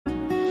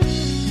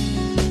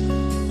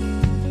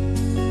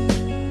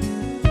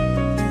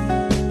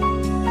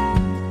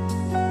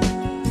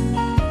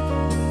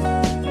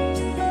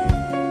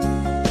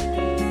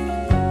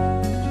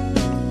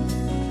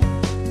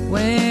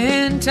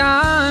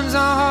times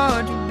are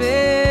hard to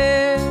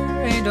bear,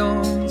 they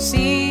don't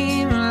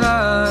seem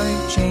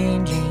like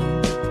changing.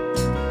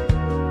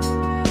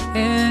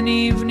 An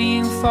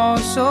evening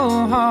falls so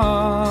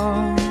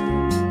hard.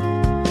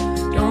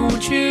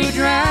 Don't you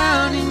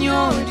drown in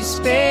your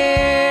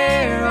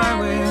despair, I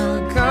will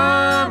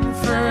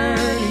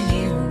comfort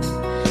you.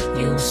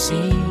 You'll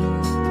see,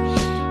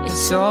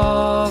 it's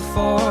all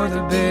for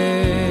the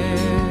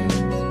best.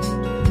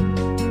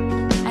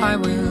 I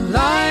will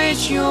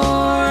light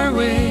your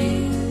way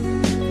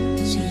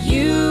so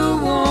you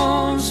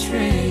won't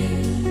stray.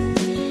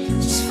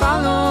 Just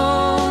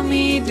follow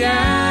me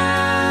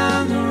down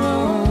the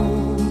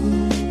road.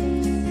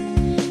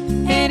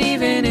 And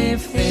even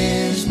if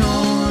there's no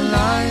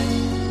light,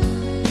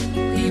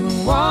 we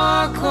will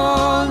walk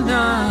all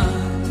night.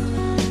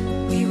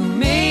 We will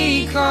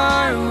make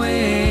our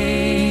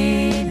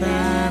way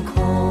back home.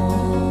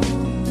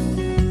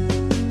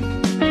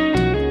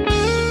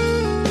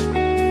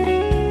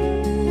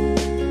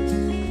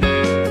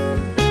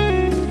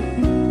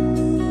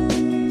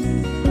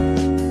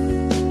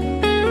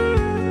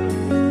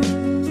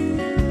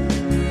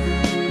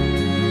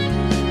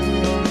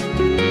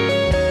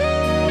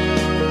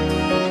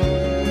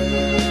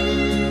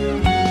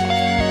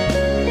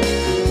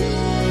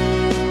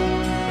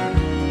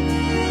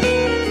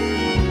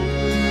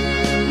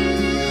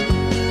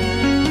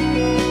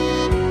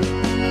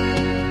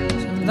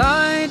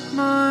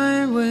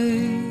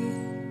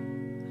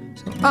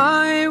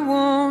 I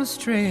won't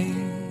stray.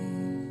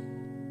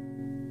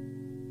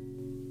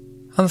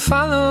 I'll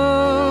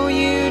follow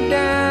you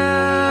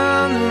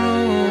down the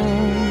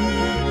road.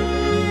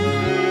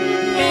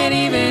 And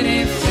even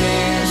if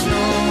there's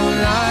no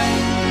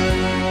light,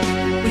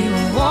 we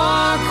will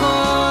walk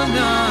all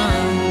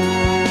night.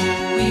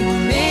 We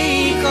will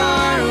make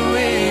our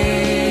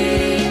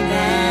way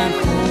back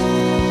home.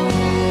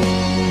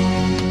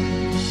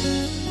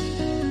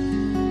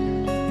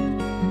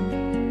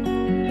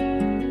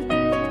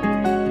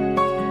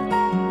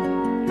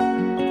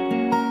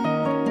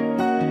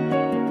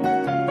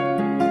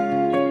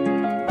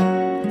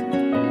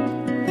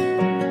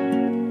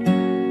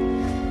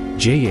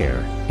 J-Air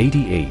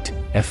 88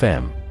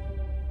 FM.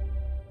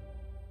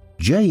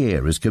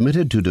 J-Air is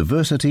committed to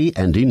diversity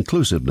and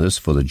inclusiveness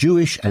for the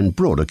Jewish and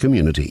broader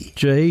community.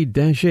 j-air.com.au.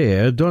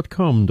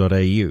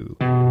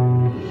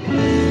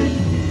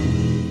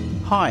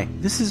 Hi,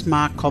 this is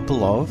Mark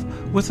Kopilov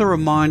with a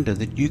reminder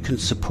that you can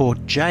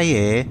support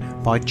J-Air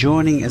by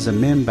joining as a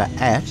member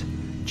at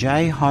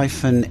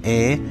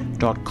j-air.com.au.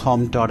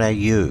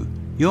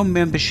 Your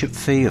membership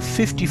fee of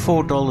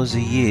 $54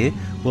 a year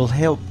will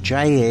help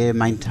J-Air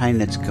maintain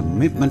its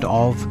commitment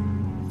of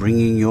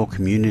bringing your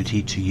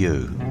community to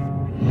you.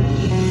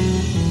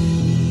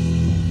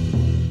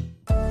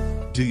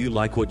 Do you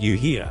like what you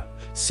hear?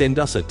 Send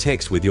us a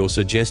text with your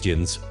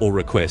suggestions or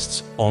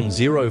requests on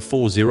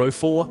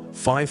 0404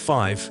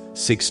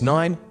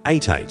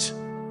 556988.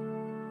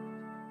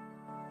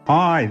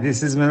 Hi,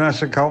 this is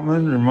Menashe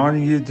Kaltman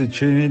reminding you to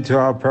tune into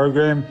our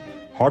program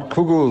Hot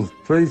Kugels.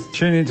 Please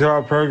tune into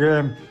our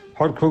program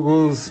Hot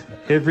Kugels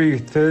every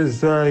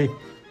Thursday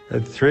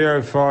at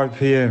 3:05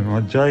 p.m.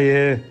 on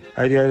J-Air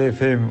 88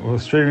 FM or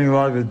streaming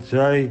live at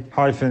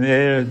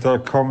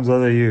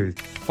j-air.com.au.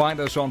 Find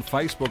us on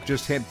Facebook.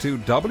 Just head to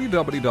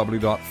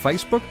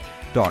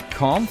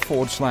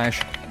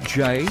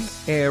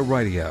www.facebook.com/J-Air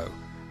Radio.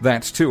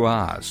 That's 2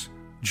 R's.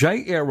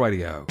 J-Air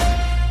Radio.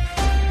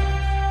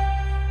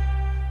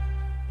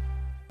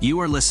 You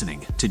are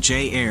listening to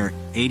J-Air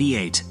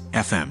 88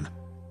 FM.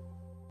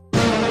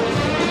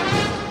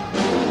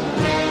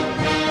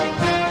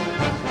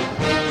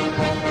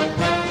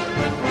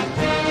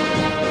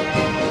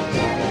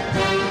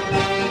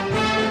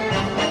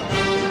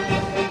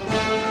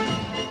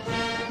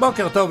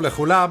 בוקר טוב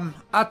לכולם,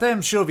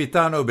 אתם שוב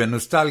איתנו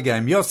בנוסטלגיה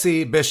עם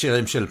יוסי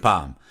בשירים של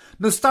פעם.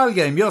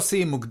 נוסטלגיה עם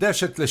יוסי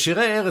מוקדשת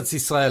לשירי ארץ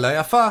ישראל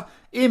היפה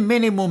עם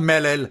מינימום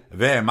מלל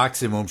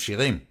ומקסימום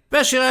שירים.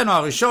 ושירנו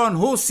הראשון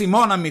הוא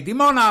סימונה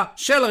מדימונה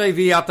של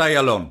רביעיית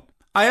איילון.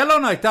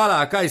 איילון הייתה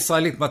להקה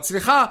ישראלית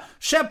מצליחה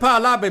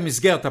שפעלה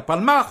במסגרת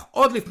הפלמ"ח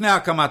עוד לפני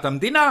הקמת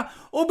המדינה,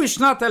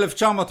 ובשנת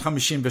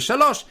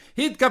 1953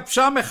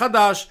 התגבשה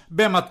מחדש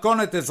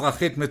במתכונת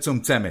אזרחית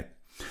מצומצמת.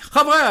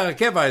 חברי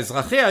ההרכב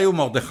האזרחי היו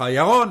מרדכי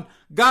ירון,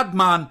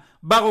 גדמן,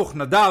 ברוך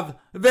נדב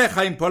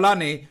וחיים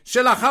פולני,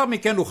 שלאחר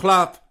מכן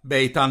הוחלף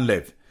באיתן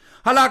לב.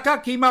 הלהקה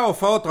קיימה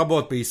הופעות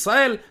רבות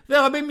בישראל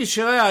ורבים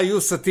משיריה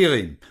היו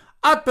סאטיריים.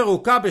 עד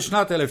פירוקה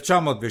בשנת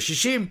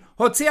 1960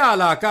 הוציאה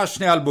הלהקה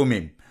 2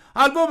 אלבומים.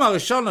 האלבום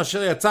הראשון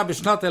אשר יצא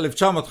בשנת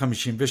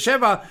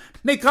 1957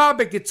 נקרא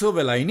בקיצור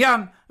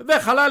ולעניין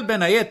וכלל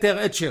בין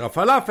היתר את שיר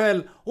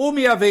הפלאפל,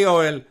 רומיה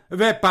ויואל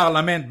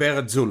ופרלמנט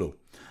בארץ זולו.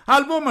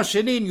 האלבום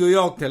השני, ניו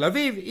יורק תל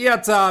אביב,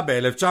 יצא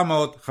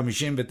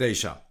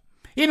ב-1959.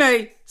 הנה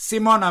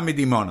סימונה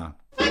מדימונה.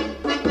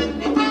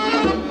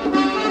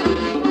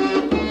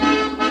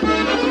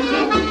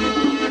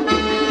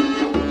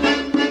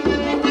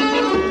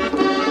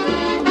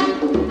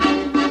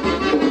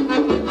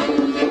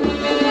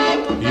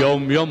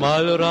 יום יום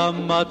על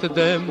רמת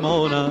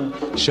דמונה,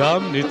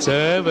 שם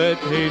ניצבת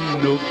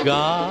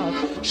הנוגה,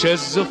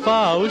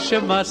 שזופה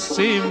ושמה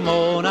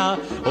סימונה,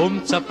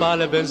 ומצפה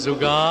לבן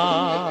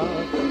זוגה.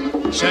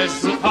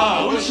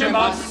 שזופה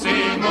ושמה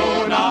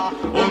סימונה,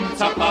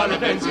 ומצפה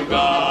לבן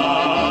זוגה.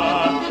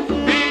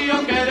 והיא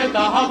יוקדת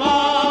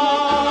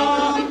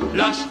אהבה,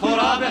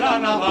 לשחורה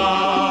ולנבה,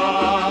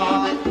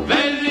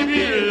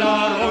 וליבי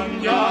לרון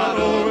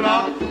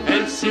ירונה,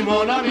 אל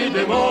סימונה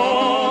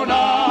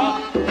מדמונה.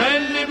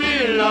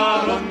 וליבי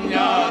לרון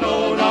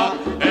ירונה,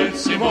 אל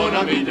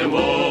סימונה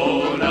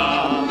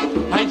מדמונה.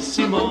 היי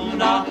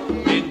סימונה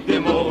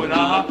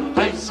מדמונה,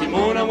 היי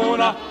סימונה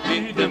מונה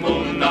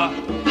מדמונה.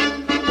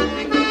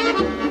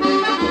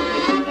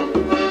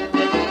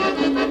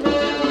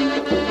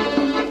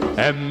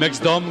 עמק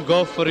סדום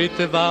גופרית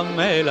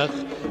ומלח,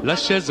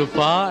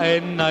 לשזופה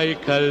עיניי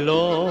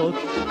קלות,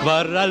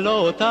 כבר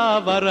עלות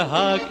עבר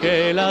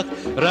הכלח,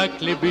 רק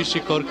ליבי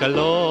שיכור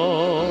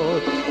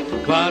קלות.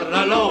 כבר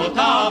עלות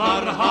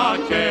עבר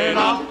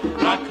הכלח,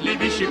 רק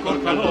ליבי שיכור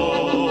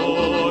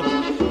קלות.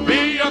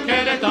 והיא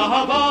יוקדת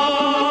אהבה,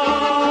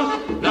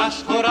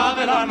 לשחורה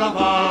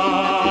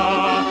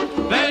ולנבה,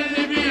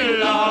 וליבי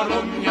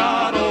לרון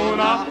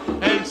ירונה,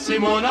 אל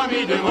סימונה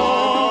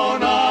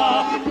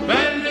מדמונה.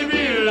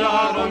 וליבי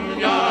לרון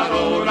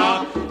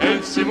ירונה,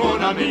 אל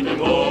סימונה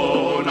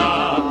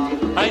מדמונה.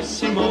 היי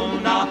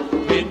סימונה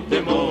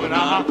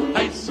מדמונה,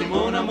 היי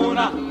סימונה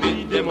מונה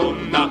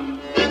מדמונה.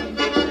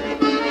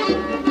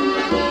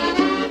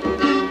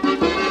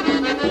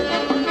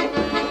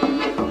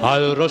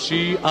 על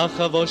ראשי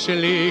אחבו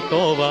שלי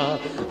כובע,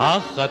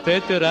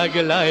 אחתת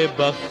רגלי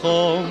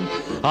בחום,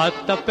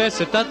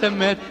 אטפסת את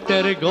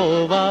מטר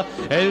גובה,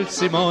 אל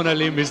סימונה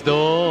לי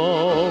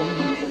מסדום.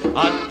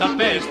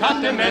 אטפסת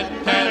את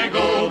מטר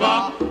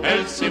גובה,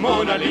 אל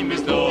סימונה לי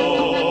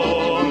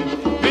מסדום.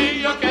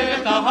 והיא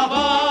יוקדת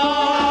אהבה,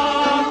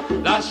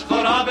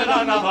 לשחורה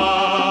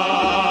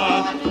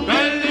ולנבה,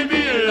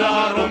 וליבי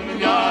לרון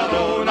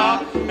ירונה,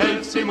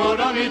 אל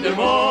סימונה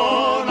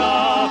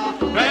מדמונה.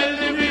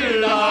 וליבי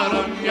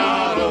לרון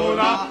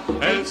ירונה,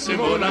 אל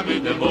סימונה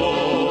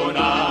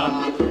מדמונה.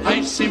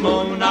 היי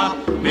סימונה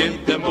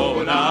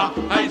מדמונה,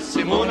 היי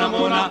סימונה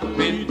מונה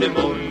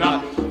מדמונה.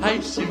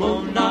 היי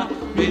סימונה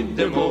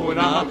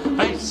מדמונה,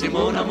 היי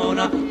סימונה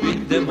מונה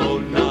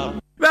מדמונה.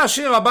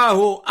 והשיר הבא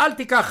הוא אל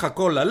תיקח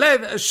הכל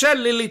ללב של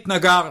לילית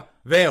נגר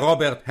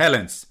ורוברט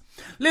הלנס.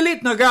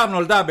 לילית נגר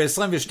נולדה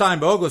ב-22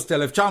 באוגוסט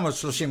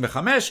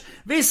 1935,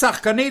 והיא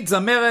שחקנית,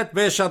 זמרת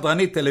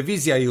ושדרנית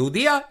טלוויזיה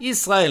יהודיה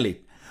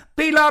ישראלית.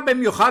 פעילה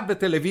במיוחד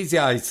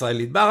בטלוויזיה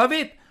הישראלית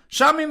בערבית,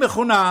 שם היא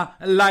מכונה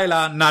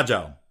לילה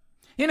נג'ר.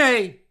 הנה,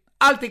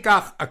 אל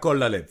תיקח הכל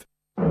ללב.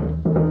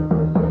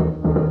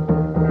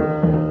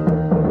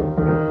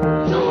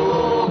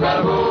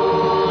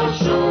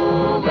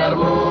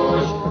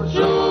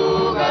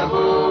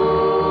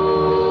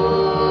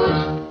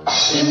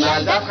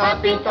 ילדתך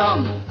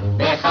פתאום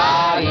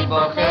בחי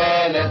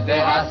בוחלת,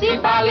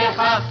 והסיבה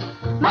לכך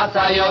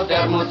מצא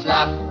יותר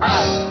מוצלח.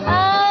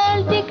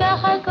 אל תיקח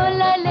הכל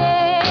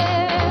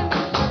ללב,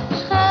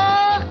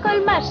 שכח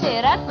כל מה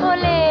שרק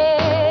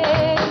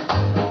חולף.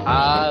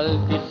 אל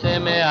תצא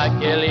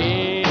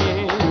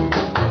מהכלים,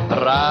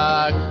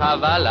 רק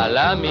חבל על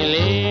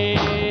המילים.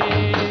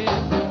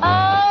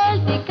 אל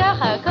תיקח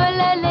הכל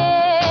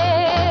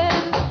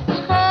ללב,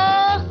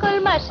 שכח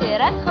כל מה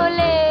שרק חולף.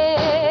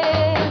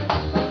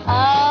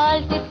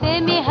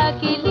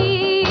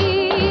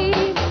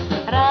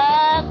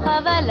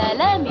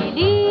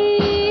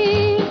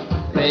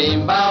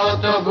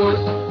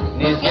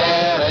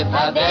 נסגרת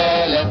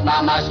הדלת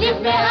ממש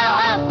לפני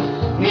האף,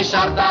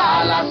 נשארת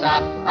על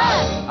הסף.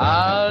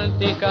 אל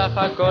תיקח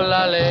הכל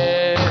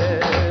ללב,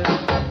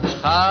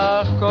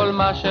 שכח כל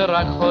מה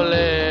שרק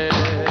חולף.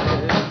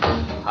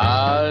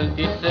 אל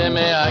תצא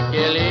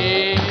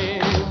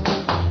מהכלים,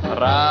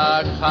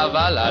 רק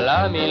חבל על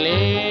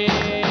המילים.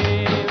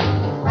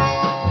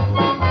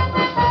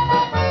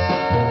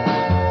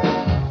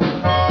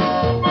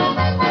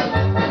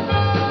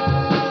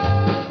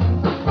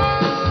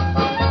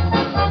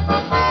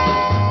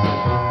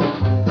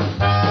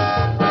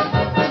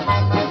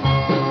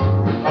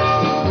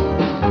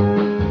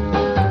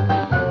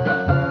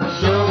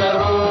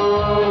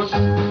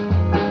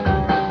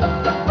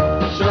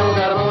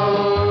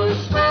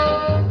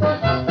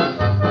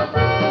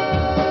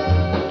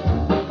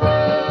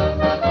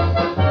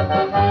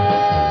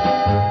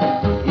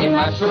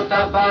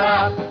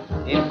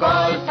 עם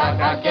כל שק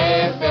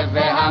הכסף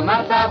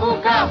והמצב הוא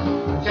כך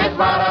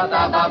שכבר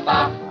אתה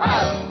בפח.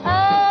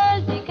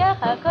 אל תיקח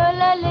הכל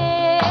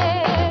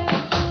ללב,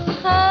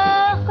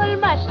 שכח כל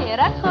מה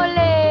שרק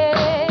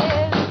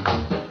חולף.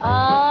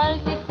 אל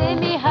תצא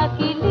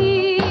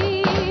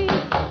מהכלים,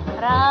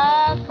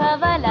 רק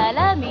חבל על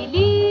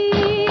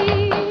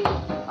המילים.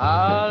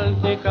 אל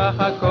תיקח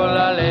הכל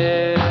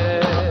ללב,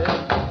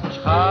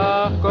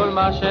 שכח כל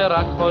מה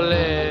שרק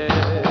חולף.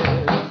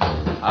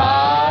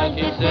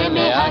 תצא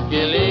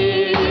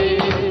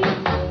מהכלים,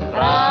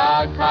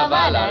 רק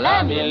חבל על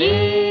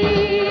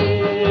המילים.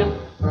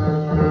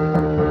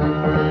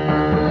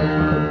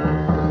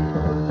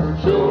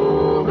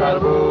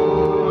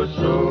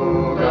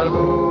 sugar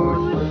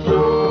bush,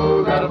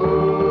 sugar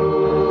bush.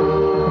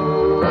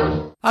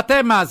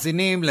 אתם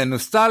מאזינים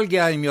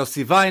לנוסטלגיה עם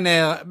יוסי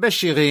ויינר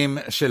בשירים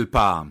של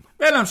פעם.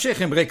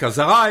 ונמשיך עם ריקה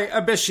זרעי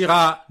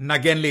בשירה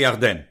נגן לי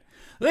ירדן.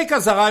 ריקה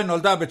זרעי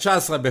נולדה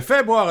ב-19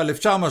 בפברואר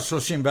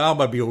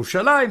 1934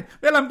 בירושלים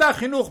ולמדה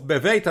חינוך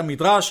בבית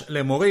המדרש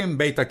למורים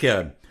בית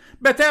הכרם.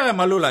 בטרם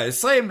עלו לה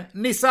 20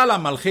 ניסה לה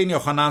מלחין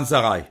יוחנן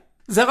זרעי.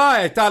 זרעי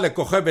הייתה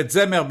לכוכבת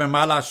זמר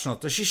במהלך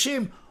שנות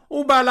ה-60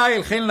 ובעלה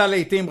הלחין לה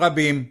לעיתים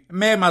רבים,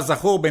 מהם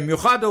הזכור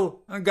במיוחד הוא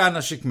גן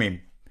השקמים.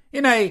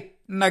 הנה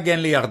נגן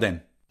לי ירדן.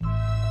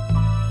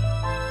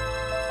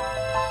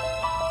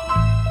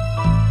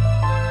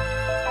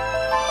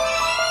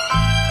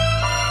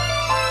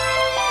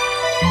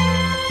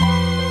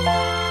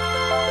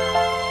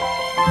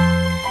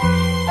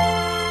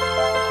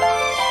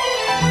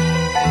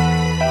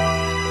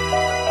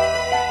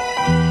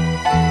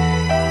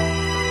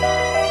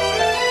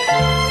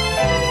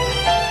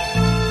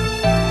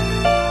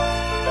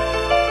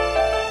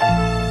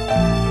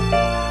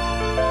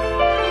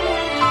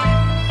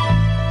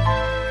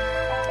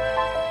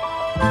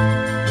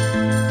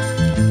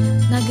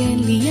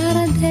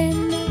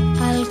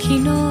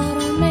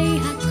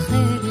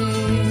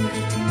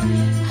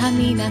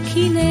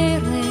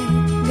 הכנרת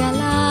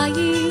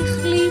גלייך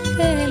לי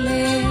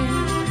פלא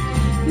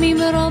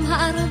ממרום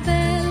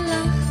הערבל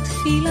לך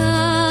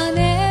תפילה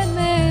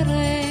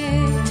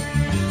נאמרת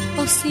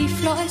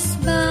אוסיף לו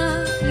אסבע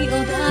לי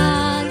עוד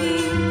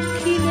עין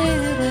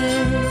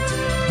כנרת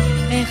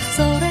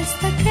אחזור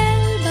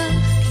אסתכל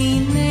בך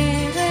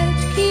כנרת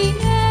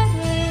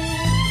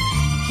כנרת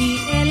כי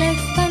 1000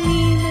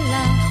 פנים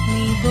לך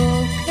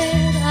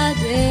מבוקר עד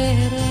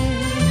ערב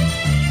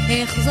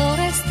אחזור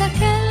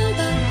אסתכל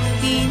בך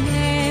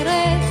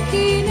כנרת,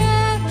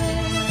 כנרת,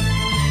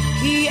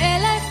 כי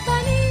 1000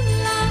 פנים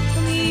לך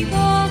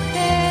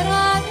מבוקר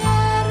עד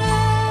ערב.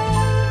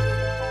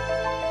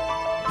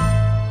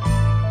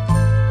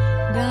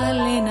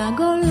 גלנה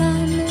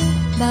גולן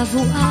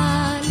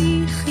בבואה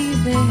לי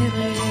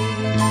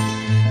חיוורת,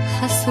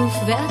 חשוף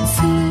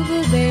ועצוב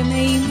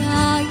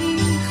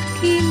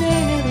במימייך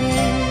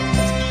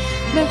כנרת,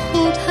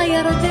 בחוט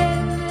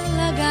הירדן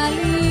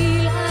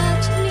לגליל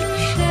את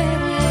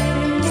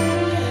נקשרת,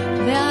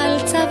 ועל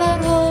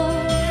צווארו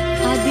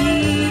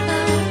עדי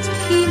את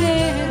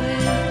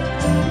כנרת,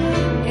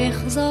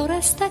 אחזור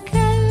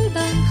אסתכל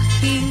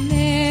בך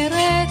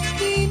כנרת,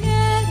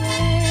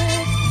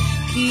 כנרת,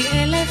 כי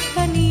 1000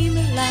 פנים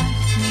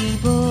לך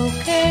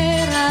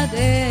מבוקר עד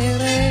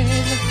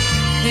ערב,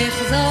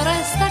 אחזור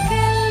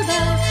אסתכל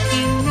בך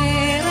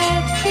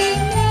כנרת,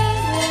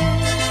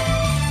 כנרת,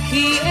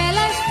 כי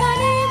 1000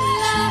 פנים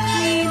לך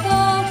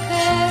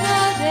מבוקר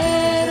עד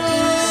ערב.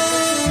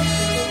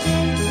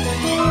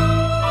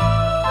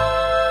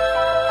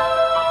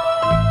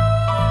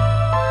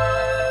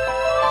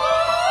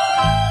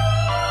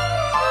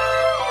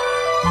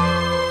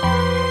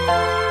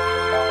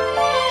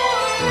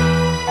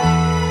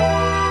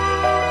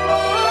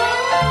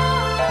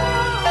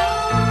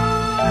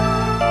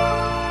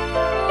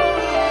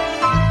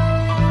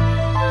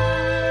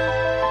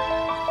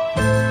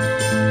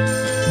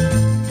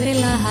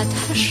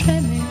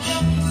 השמש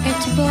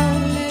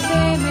אטבול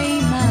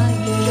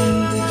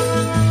במימייך,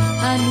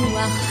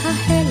 אנוח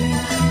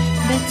ההלך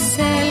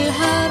בצל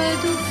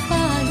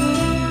הרדופייך,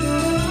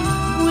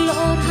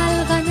 ולאור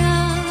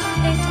הלבנה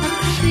את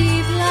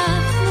אקשיב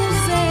לך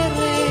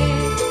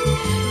מוזרת,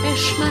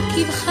 אשמע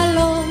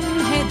כבחלום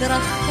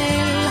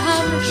הדרחל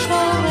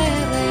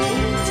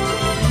המשוררת,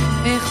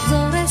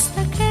 אחזור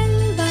אסתכל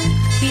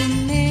בך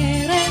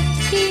כנרת,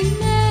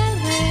 כנרת,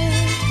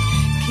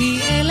 כי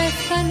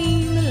 1000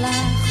 פנים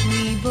לך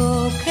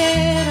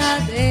מבוקר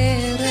עד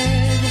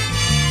ערב,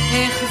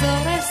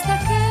 אחזור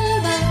אסתכל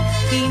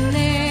בך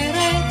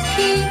כנרת,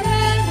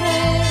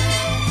 כנרת,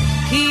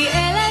 כי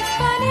 1000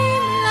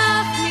 פנים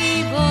לך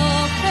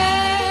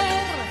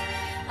מבוקר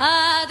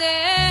עד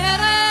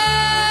ערב.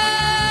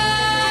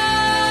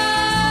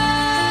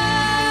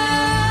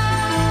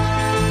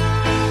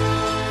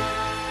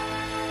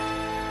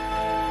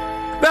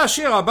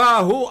 והשיר הבא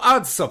הוא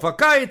עד סוף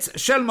הקיץ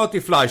של מוטי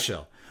פליישר.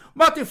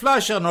 מוטי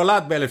פליישר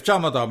נולד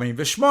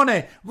ב-1948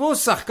 והוא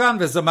שחקן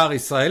וזמר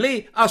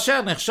ישראלי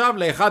אשר נחשב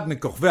לאחד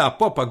מכוכבי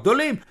הפופ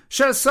הגדולים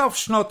של סוף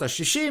שנות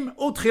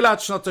ה-60 ותחילת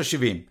שנות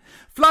ה-70.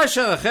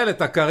 פליישר החל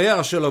את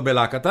הקריירה שלו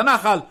בלהקת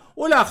הנחל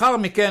ולאחר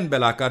מכן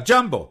בלהקת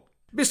ג'מבו.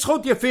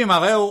 בזכות יפים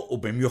הראו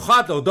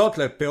ובמיוחד להודות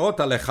לפירות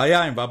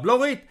הלחיים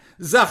והבלורית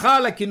זכה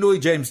לכינוי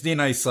ג'יימס דין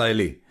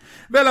הישראלי.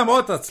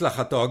 ולמרות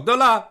הצלחתו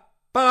הגדולה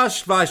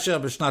פרש פליישר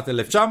בשנת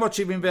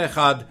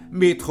 1971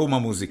 מתחום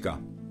המוזיקה.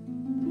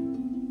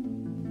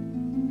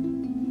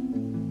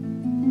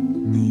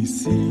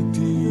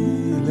 ניסיתי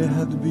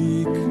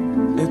להדביק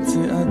את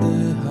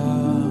צעדיה,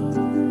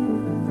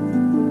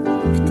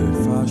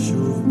 כתפה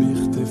שוב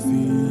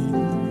בכתפי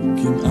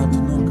כמעט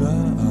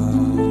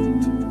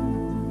נוגעת,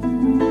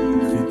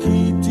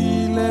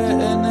 חיכיתי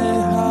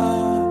לעיניה,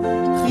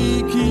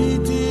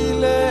 חיכיתי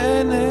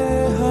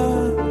לעיניה,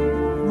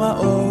 מה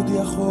עוד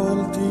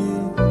יכולתי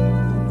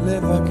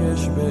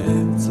לבקש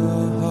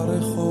באמצע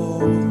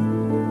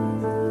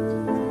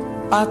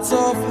עד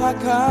סוף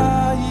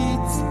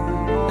הקיץ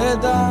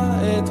אדע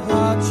את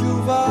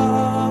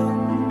התשובה,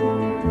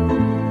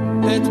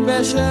 את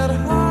פשר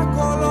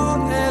הקולות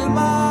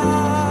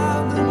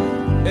אלמד,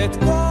 את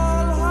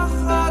כל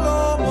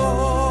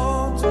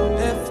החלומות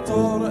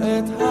אפתור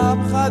את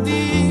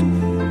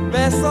הפחדים,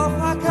 בסוף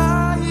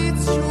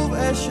הקיץ שוב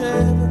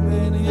אשב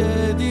בין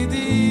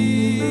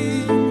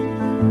ידידים,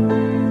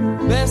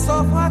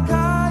 בסוף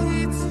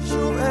הקיץ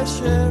שוב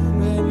אשב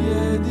בין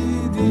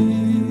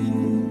ידידים.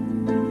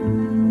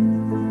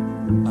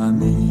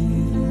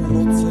 אני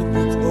רוצה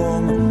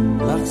פתאום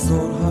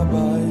לחזור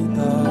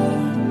הביתה,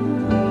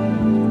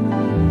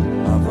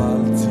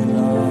 אבל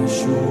צילה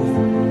שוב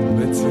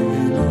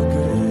בצלי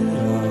נוגע.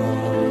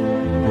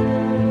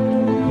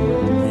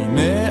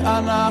 הנה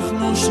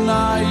אנחנו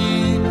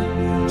שניים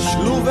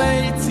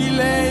שלובי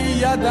צילי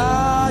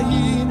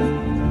ידיים,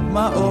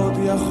 מה עוד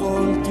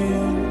יכולתי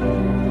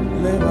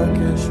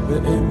לבקש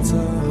באמצע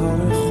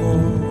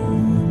הרחוב?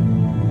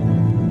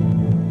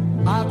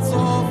 עד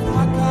סוף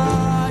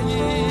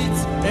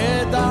הקיץ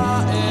אדע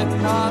את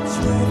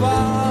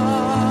התשובה,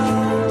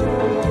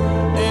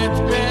 את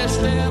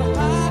פשר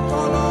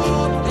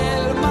הקולות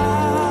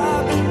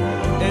אלמד,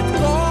 את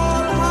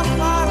כל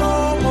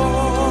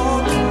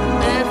החלומות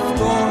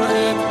אפתור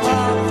את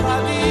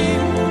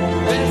הפחדים,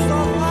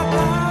 בסוף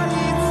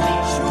הקיץ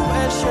שוב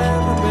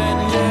אשב בין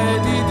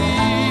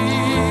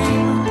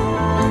ידידים,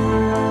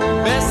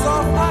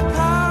 בסוף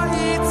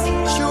הקיץ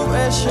שוב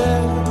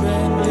אשב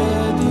בין ידידים.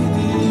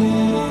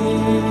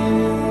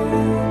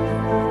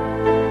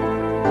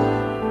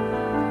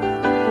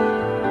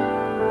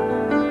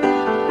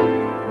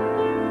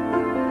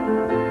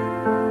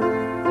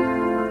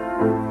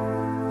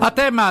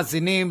 אתם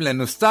מאזינים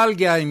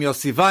לנוסטלגיה עם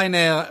יוסי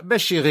ויינר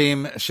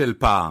בשירים של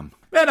פעם.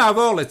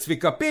 ונעבור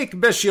לצביקה פיק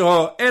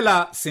בשירו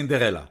אלה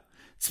סינדרלה.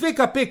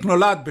 צביקה פיק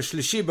נולד ב3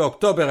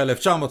 באוקטובר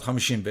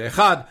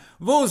 1951,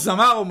 והוא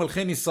זמר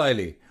ומלחין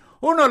ישראלי.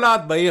 הוא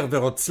נולד בעיר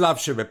ורוצלב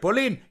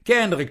שבפולין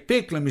כהנריק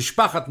פיק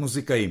למשפחת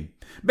מוזיקאים.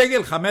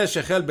 בגיל 5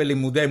 החל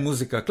בלימודי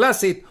מוזיקה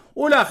קלאסית,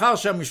 ולאחר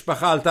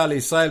שהמשפחה עלתה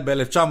לישראל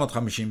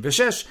ב-1956,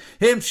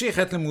 המשיך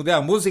את לימודי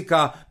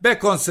המוזיקה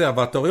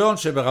בקונסרבטוריון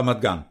שברמת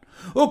גן.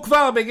 הוא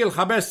כבר בגיל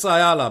 15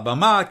 היה על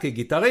הבמה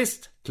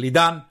כגיטריסט,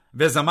 קלידן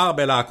וזמר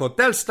בלהקות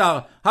טלסטאר,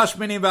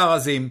 השמנים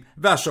והרזים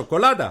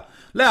והשוקולדה,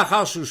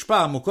 לאחר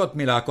שהושפע עמוקות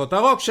מלהקות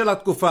הרוק של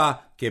התקופה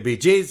כבי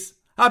ג'יז,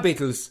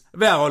 הביטלס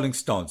והרולינג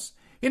סטונס.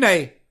 הנה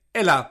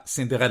אלה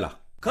סינדרלה.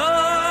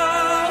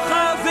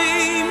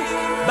 כוכבים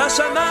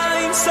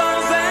בשמיים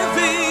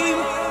סובבים,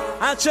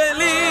 עד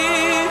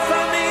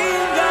שלפעמים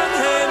גם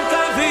הם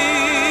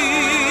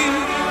קווים,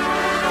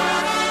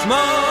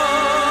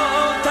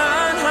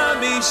 תמותן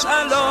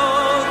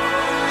המשאלות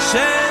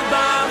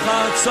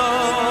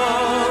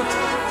שבחצות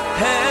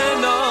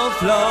הן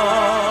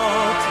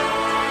נופלות.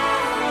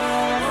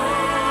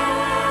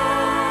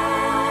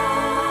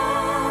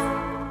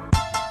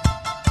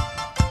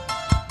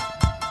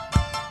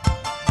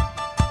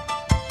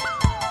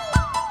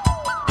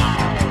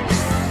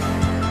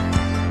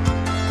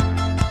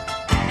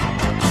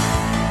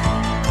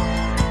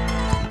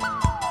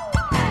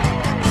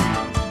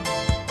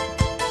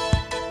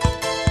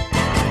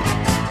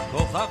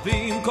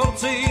 כוכבים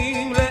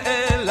קורצים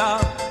לאלה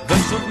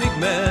ושוב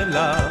נדמה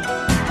לה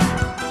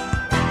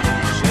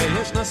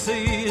שיש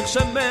נסיך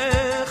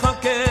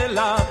שמחכה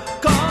לה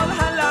כל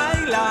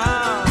הלילה,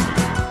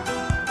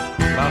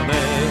 כבר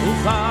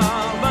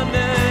מאוחר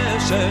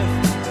בנשף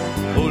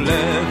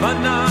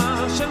ולבנה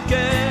של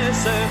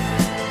כסף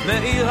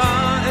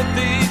מאירה את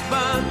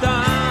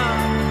תקוותה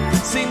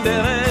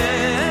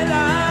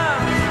סינדרלה.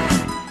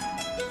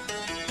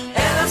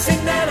 אלה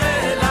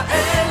סינדרלה,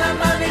 אלה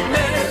מה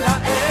נדמה לה,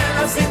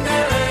 אלה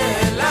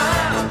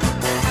סינדרלה,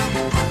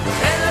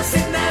 אלה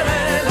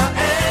סינדרלה,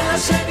 אלה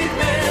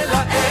שנדמה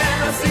לה,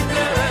 אלה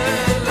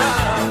סינדרלה.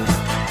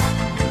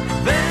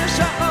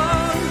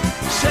 ושעון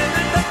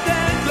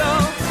שמתקתק לו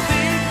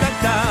טיק טק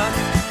טק,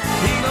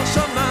 היא לא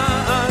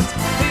שומעת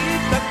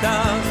טיק טק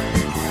טק,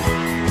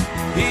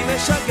 היא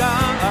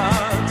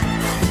משגעת.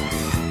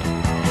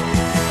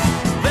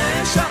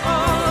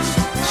 ושעון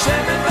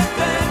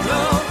שמתקתק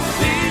לו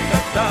טיק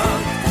טק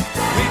טק,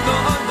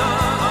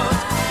 מתעונעת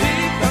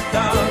טיק טק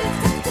טק,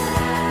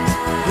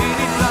 היא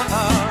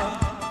נפלאה.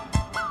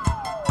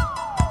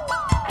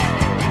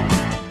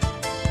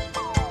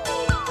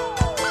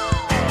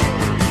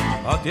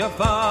 את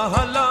יפה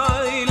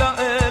הלילה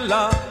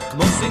אלה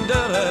כמו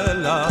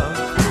סינדרלה,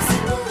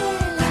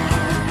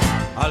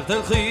 אל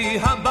תלכי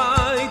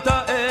הביתה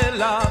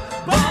אלה,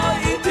 בואי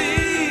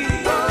איתי.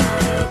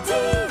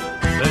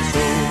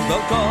 ושוב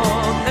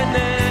דולקות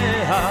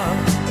עיניה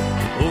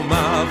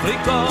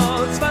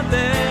ומבריקות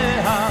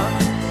שפתיה,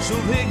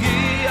 שוב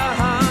הגיע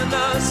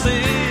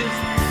הנסיך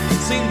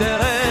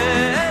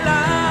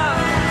סינדרלה.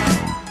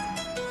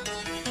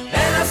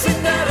 אלה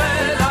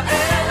סינדרלה,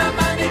 אלה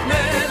מה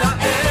נדמה לה,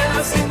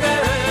 אלה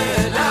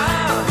סינדרלה,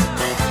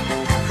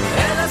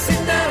 אלה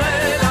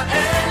סינדרלה,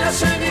 אלה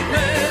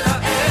שנדמה לה,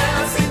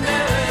 אלה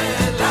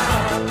סינדרלה.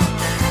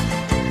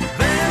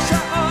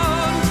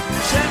 ושעון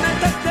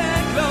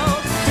שמתקתק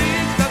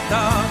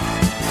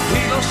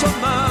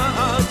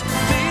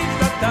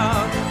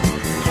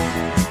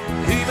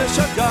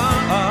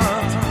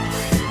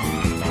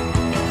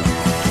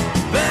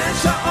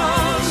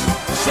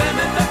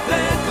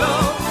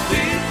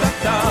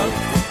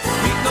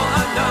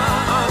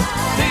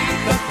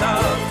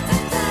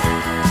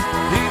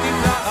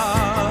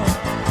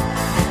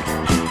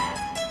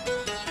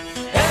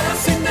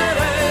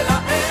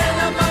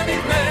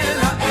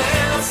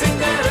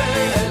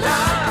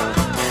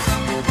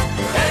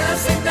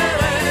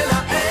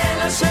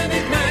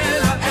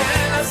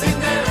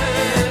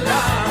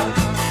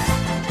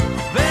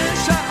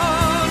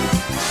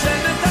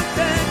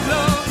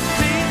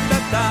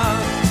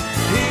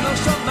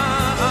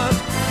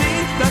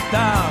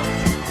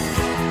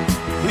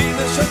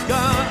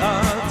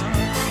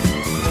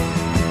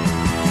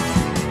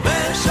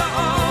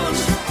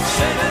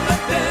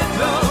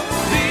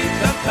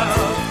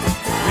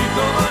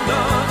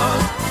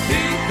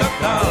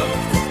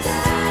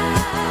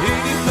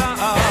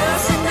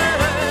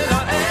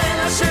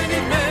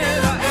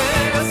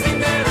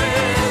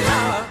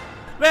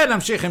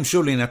ונמשיך עם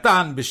שולי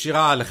נתן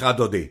בשירה לך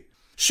דודי.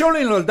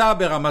 שולי נולדה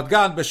ברמת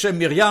גן בשם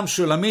מרים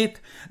שולמית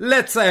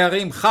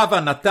לציירים חווה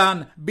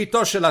נתן,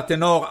 ביתו של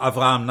הטנור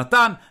אברהם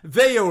נתן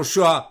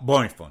ויהושע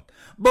בוינפונט,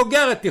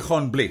 בוגרת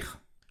תיכון בליך.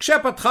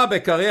 כשפתחה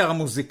בקריירה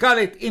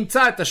מוזיקלית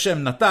אימצה את השם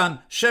נתן,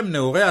 שם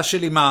נעוריה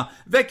של אמה,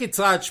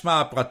 וקיצרה את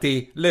שמה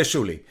הפרטי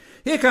לשולי.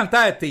 היא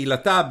קנתה את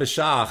תהילתה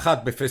בשעה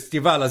אחת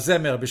בפסטיבל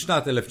הזמר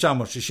בשנת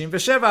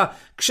 1967,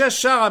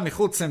 כששרה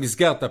מחוץ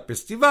למסגרת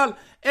הפסטיבל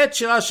את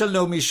שירה של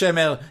נעמי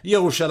שמר,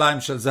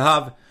 ירושלים של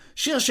זהב,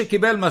 שיר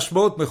שקיבל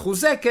משמעות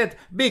מחוזקת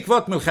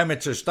בעקבות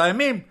מלחמת ששת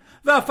הימים,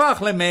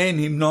 והפך למעין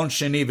המנון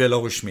שני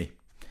ולא רשמי.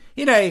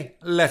 הנה,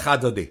 לך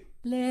דודי.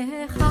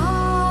 לך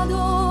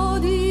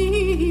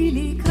דודי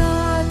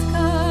לקראת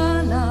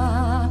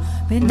קלה,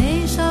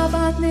 פני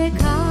שבת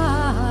נקבלה.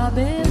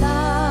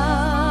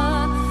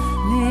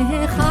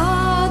 לך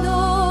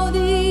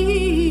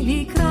דודי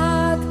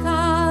לקראת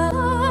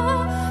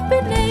קלה,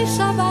 פני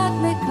שבת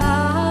נקבלה.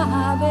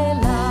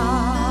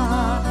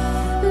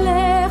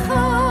 לך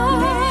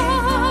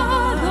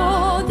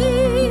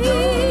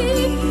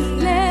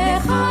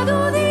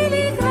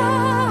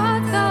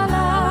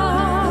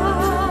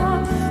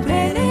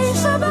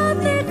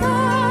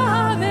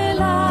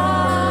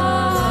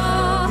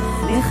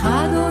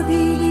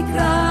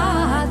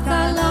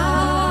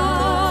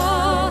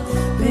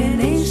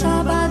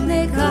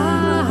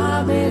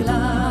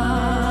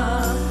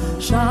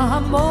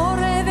שמור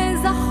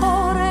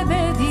וזכור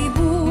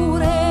בדיבור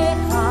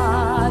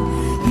אחד,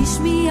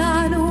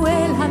 השמיענו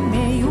אל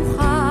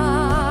המיוחד.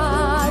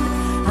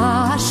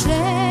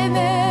 השם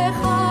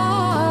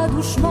אחד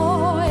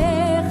ושמו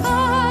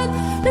אחד,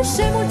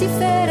 לשם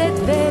ולתפארת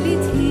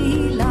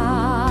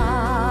ולתהילה.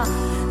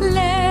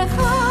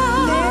 לך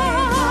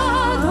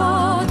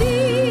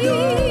דודי,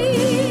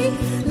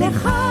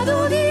 לך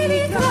דודי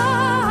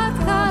לקראת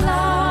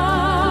קלה,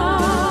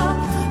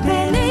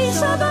 פני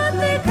שבת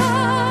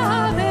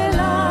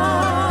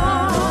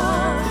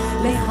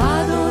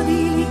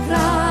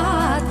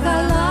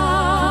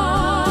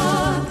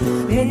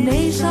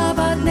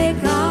שבת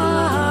נקבלה.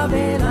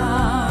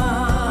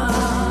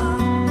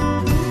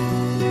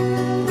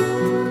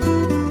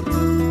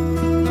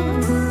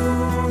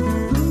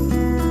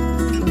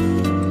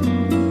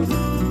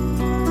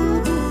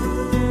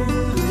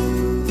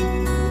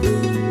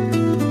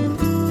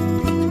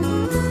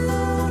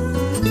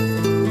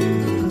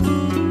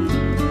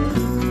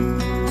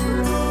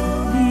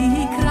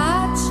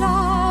 לקראת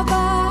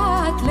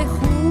שבת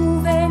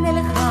לכו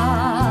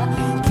ונלכה,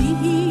 כי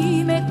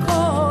היא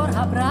מקור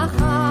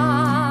הברכה.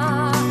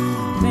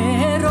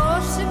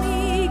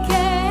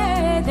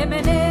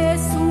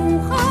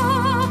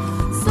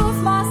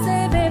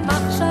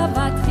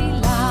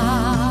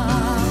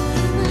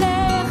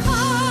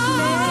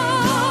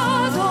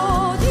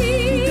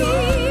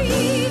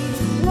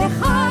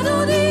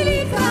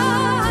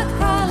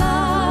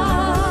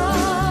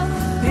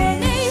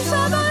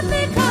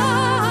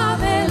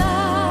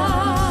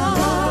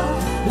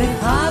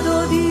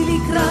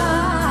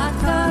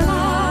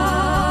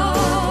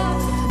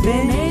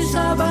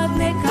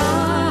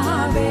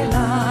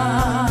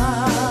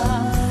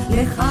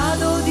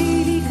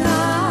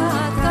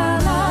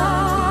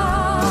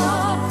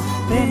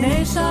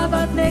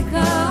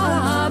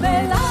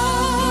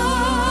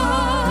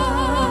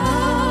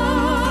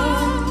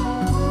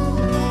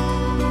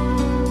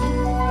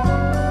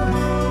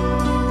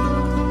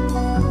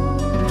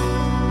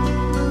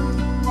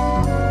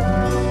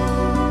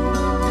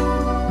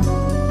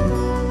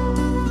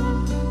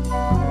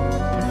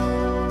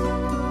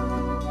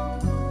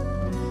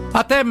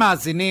 אתם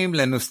מאזינים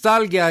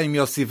לנוסטלגיה עם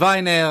יוסי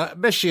ויינר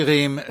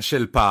בשירים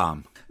של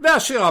פעם.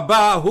 והשיר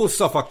הבא הוא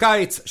סוף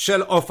הקיץ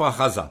של עופרה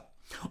חזה.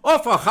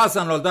 עופרה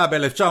חזה נולדה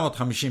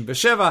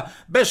ב-1957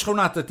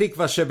 בשכונת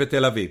התקווה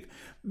שבתל אביב.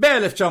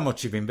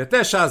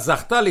 ב-1979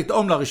 זכתה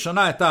לטעום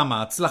לראשונה את טעם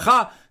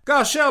ההצלחה,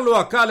 כאשר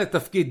לוהקה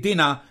לתפקיד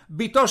דינה,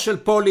 ביתו של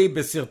פולי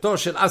בסרטו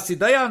של אסי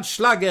דיין,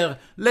 שלאגר,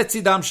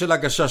 לצידם של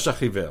הגשש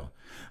החיוור.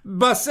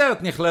 בסרט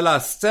נכללה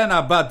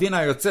סצנה בה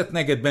דינה יוצאת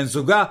נגד בן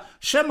זוגה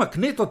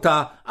שמקנית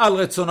אותה על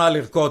רצונה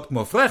לרקוד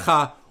כמו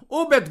פרחה,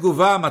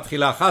 ובתגובה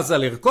מתחילה חזה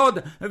לרקוד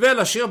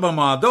ולשיר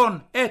במועדון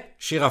את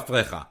שיר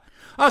הפרחה.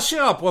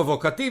 השיר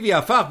הפרובוקטיבי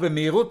הפך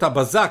במהירות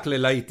הבזק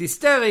ללהיט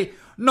היסטרי,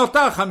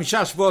 נותר 5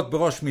 שבועות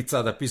בראש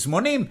מצעד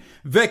הפזמונים,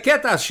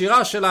 וקטע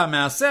השירה שלה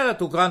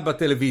מהסרט הוקרן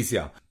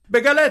בטלוויזיה.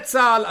 בגלי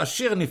צהל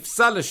השיר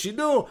נפסל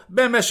לשידור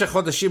במשך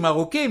חודשים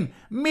ארוכים,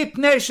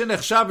 מפני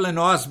שנחשב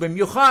לנועז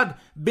במיוחד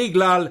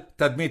בגלל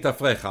תדמית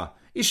הפרחה.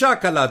 אישה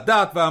קלת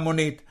דעת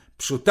והמונית,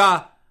 פשוטה,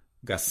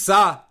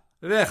 גסה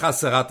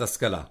וחסרת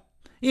השכלה.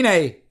 הנה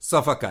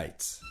סוף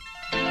הקיץ.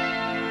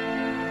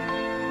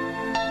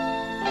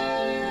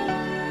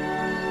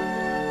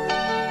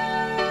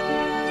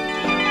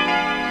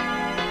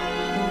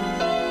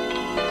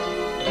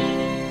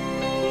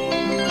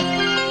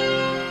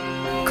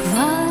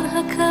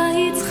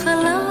 הקיץ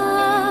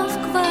חלף,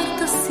 כבר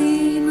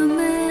תשים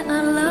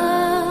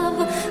מעליו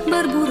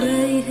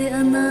ברבורי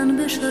הענן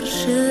בשרשרת.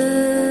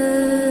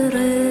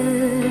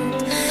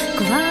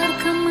 כבר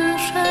כמה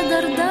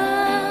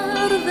שדרדר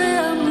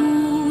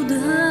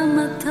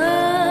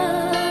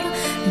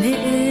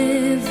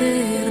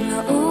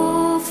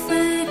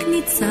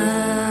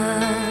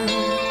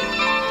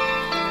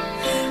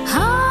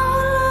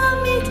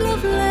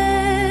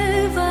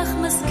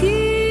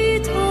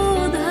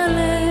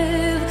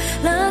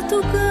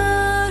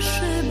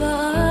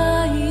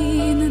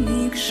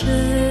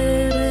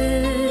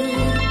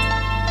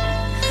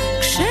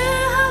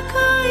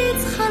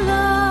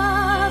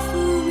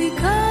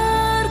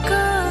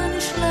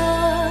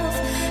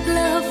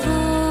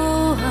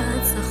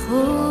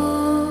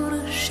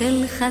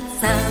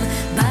בחצר,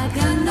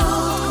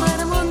 בגנות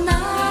כבר מונה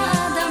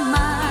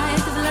אדמה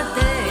את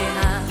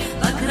ולדיה,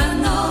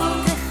 בקרנות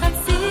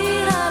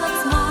החציר על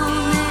עצמו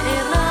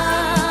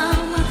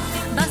נערם,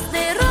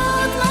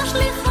 בשדרות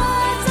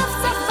משליחה את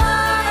צפצפה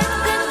את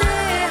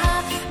בגדיה,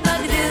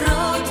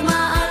 בגדרות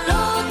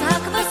מעלות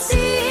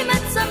הכבשים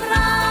את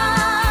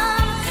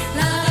צמרם.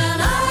 לה לה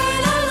לה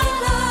לה לה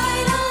לה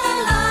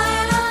לה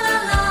לה לה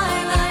לה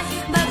לה,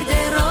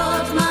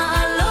 בגדרות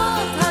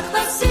מעלות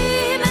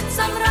הכבשים את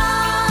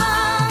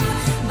צמרם,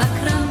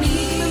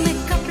 בכרמים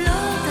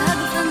מקפלות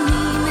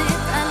הגפנים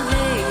את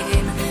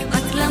עליהם,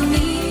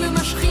 בתלמים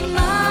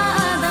משכימה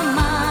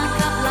אדמה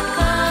קו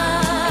לקו,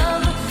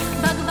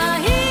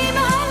 בגבהים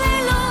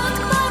הלילות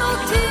כבר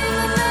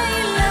עוטים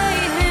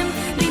מעיליהם,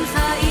 בין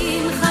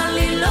חיים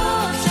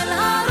חלילות של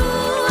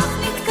הרוח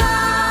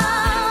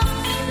נתקף.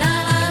 לה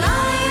לה לה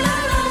לה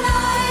לה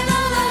לה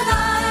לה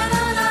לה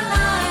לה לה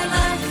לה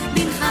לה,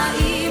 בין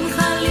חיים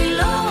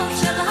חלילות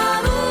של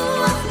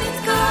הרוח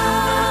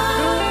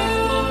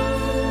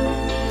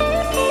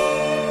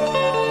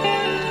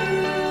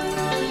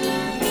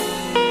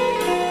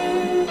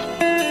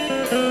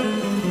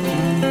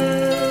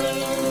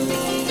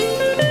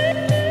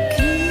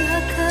כי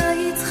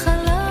הקיץ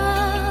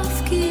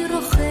חלף, כי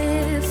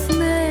רוחף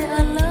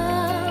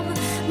מעליו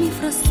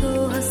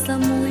מפרשו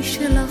הסמוי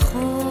של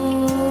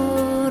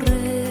החורף,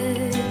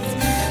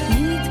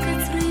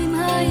 מתקצרים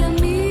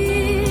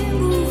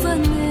הימים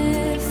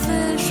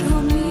ובנפש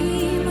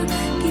הומים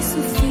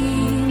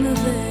כיסופים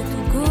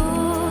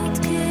ותוגות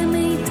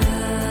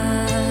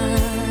כמיתר,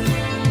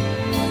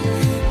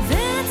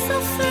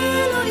 וצופה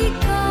לא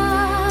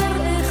עיקר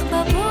איך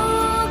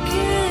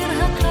בבוקר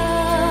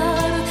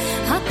הקר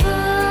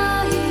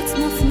הקיץ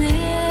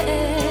מפנה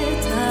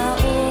את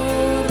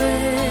העורף,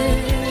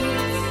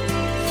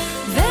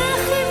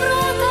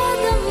 וחברות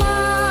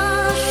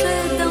אדמה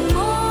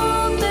שדמו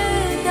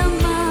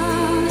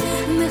בדמן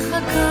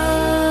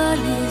מחכה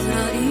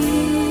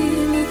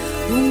לזרעים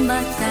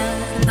ומטר,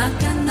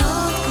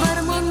 בגנות כבר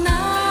מונה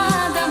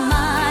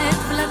אדמה את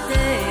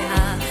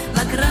ולדיה,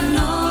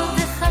 בקרנות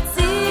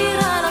החציר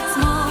על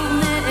עצמו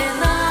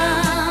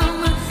נערם,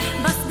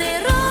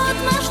 בשדרות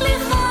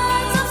משליחה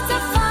את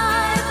צפצפה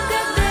את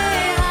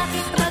בגדיה,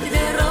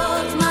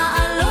 בגדרות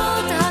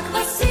מעלות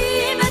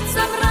הכבשים את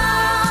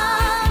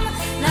צמרם.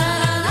 לה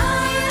לה לה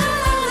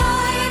לה לה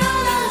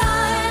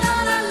לה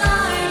לה לה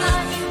לה,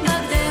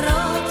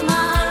 בגדרות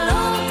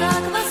מעלות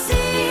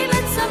הכבשים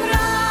את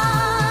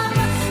צמרם,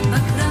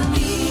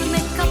 בכרמים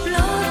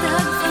מקפלות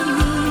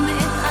הגפנים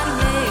את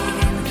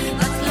עליהם,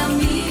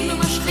 בתלמים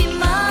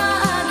משכימה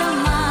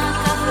אדמה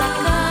קו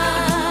לקו,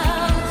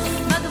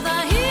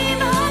 בגבהים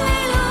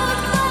הלילות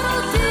כבר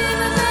עוטים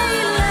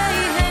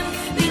מעיליהם,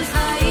 בין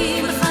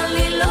חיים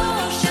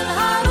חלילות של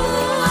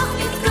הרוח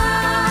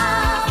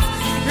נתקף.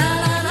 לה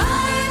לה לה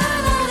לה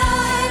לה לה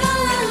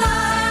לה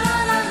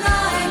לה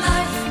לה לה,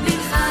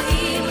 בין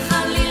חיים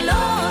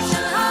חלילות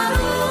של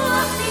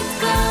הרוח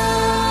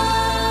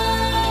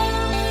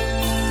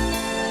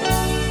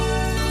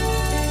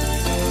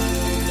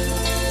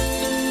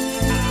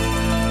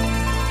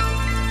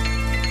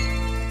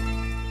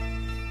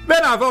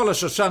ונעבור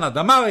לשושנה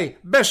דמארי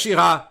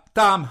בשירה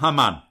טעם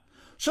המן.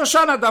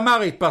 שושנה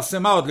דמארי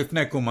התפרסמה עוד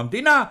לפני קום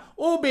המדינה,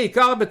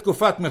 ובעיקר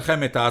בתקופת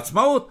מלחמת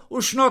העצמאות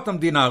ושנות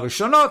המדינה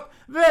הראשונות,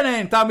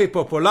 ונהנתה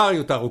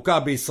מפופולריות ארוכה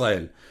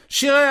בישראל.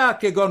 שיריה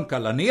כגון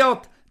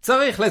כלניות,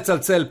 צריך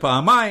לצלצל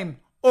פעמיים,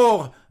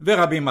 אור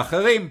ורבים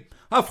אחרים,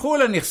 הפכו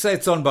לנכסי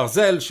צאן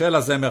ברזל של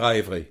הזמר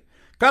העברי.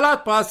 כלת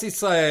פרס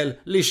ישראל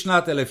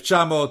לשנת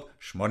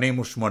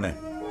 1988.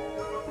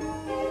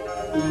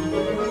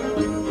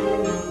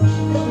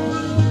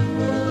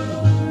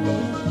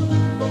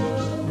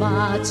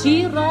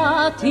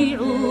 בשירה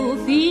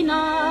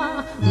תעופינה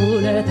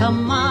מול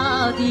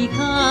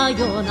תמתיקה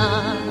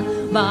יונה,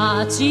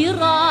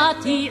 בשירה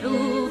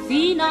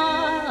תעופינה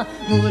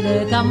מול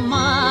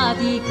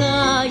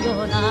תמתיקה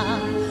יונה,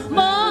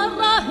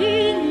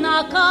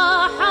 מרהינה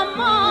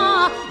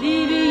כחמה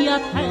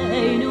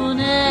לידנו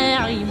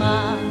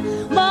נעימה,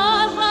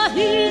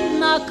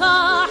 מרהינה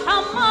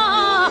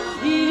כחמה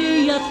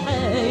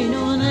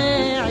לידנו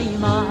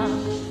נעימה,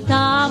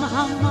 טעם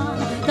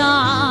המן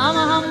טעם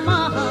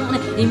המן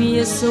אם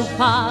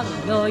יסופר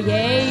לא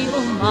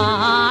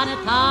יאומן,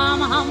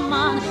 טעם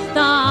המן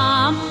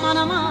טעם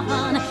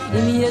המן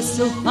אם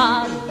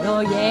יסופר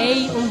לא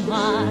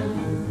יאומן.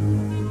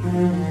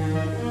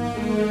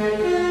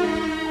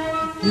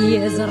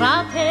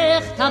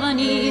 יזרעתך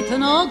תבנית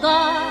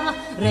נוגה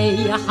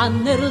ריח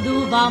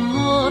הנרדו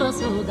במור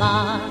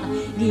סוגה,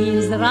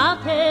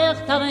 יזרעתך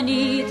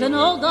תבנית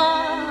נוגה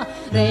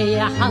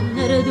ריח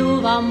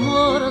הנרדו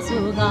במור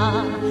סוגה,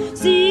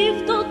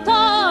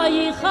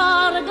 שפתותייך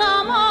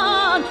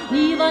ארגמן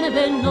ניבן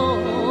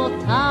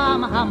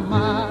בנותם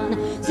המן,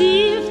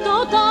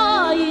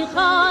 שפתותייך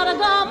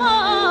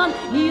ארגמן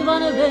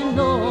ניבן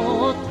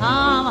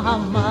בנותם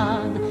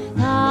המן,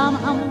 תם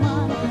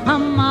המן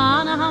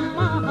המן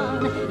המן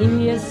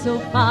אם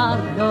יסופר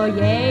לא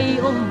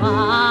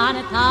יאומן,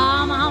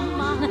 תם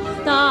המן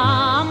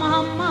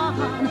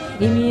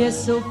אם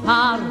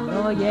יסופר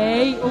לא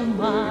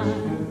יאומן.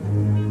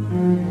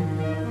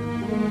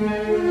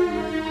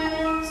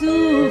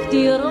 צוף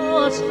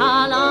תירוש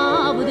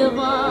חלב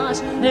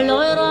ודבש,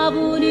 לא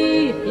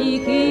ירבוני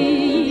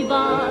חיכי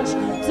בש.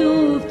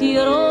 צוף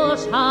תירוש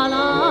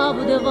חלב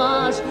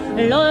ודבש,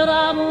 לא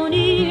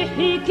ירבוני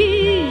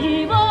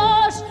חיכי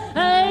בש.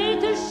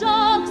 היית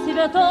שוק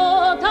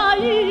סבתות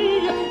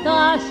העיר,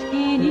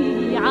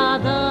 תשכיני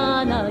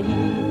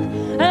עדנייך.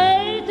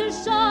 היית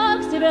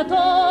שוק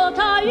סבתות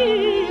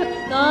העיר,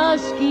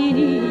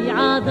 תשכיני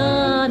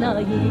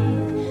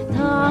עדנייך.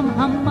 תם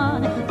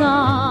המן,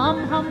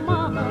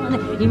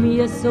 אם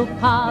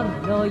יסופר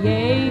לא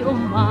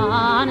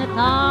יאומן.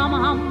 תם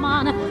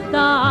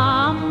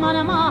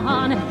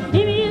המן,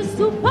 אם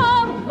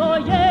יסופר לא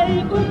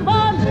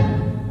יאומן.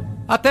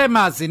 אתם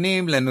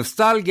מאזינים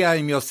לנוסטלגיה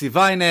עם יוסי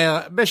ויינר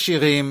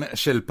בשירים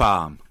של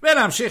פעם.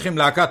 ונמשיך עם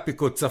להקת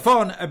פיקוד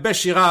צפון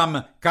בשירם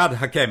כד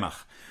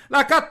הקמח.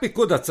 להקת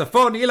פיקוד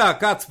הצפון היא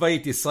להקה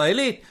צבאית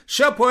ישראלית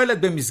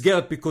שפועלת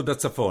במסגרת פיקוד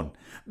הצפון.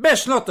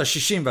 בשנות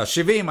ה-60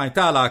 וה-70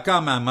 הייתה הלהקה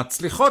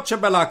מהמצליחות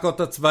שבלהקות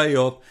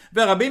הצבאיות,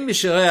 ורבים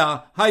משיריה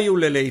היו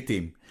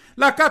ללהיטים.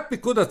 להקת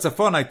פיקוד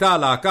הצפון הייתה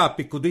הלהקה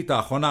הפיקודית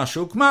האחרונה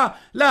שהוקמה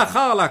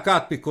לאחר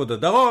להקת פיקוד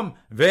הדרום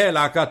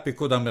ולהקת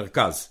פיקוד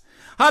המרכז.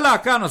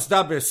 הלהקה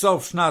נוסדה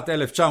בסוף שנת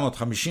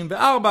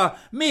 1954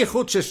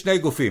 מאיחוד של שני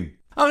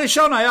גופים.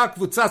 הראשון היה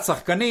קבוצת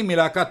שחקנים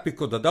מלהקת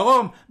פיקוד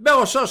הדרום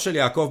בראשו של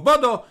יעקב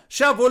בודו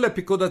שעברו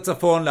לפיקוד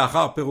הצפון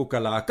לאחר פירוק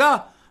הלהקה,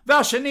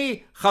 והשני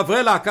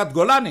חברי להקת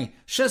גולני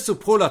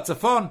שסופחו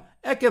לצפון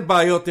עקב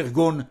בעיות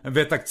ארגון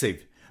ותקציב.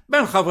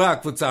 בין חברי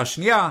הקבוצה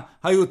השנייה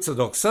היו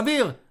צדוק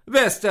סביר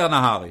ואסתר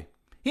נהרי.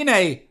 הנה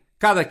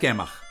כד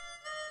הקמח.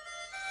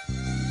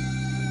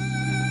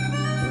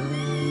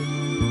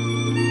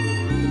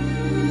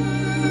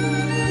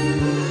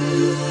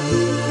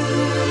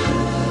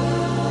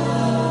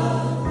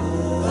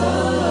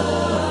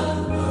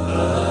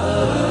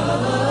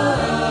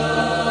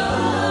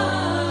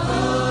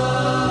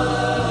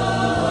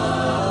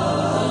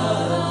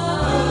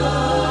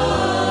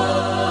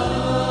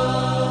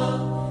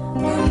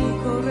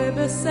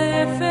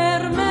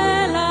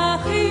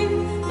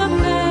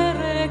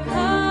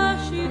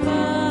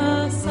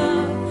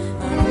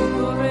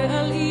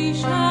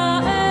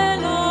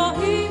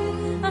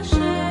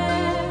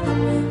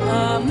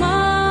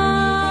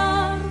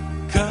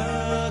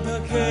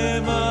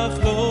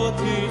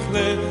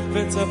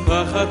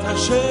 צפחת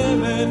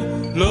השמן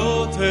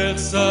לא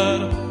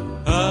תחסר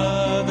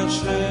עד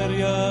אשר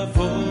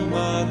יבוא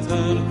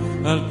מטר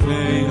על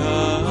פני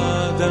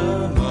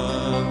האדמה.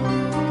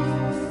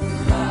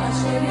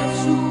 כאשר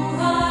יבשו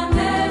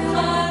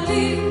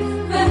הנחלים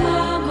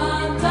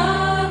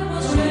והמטר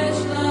פושש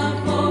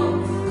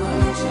לבוא,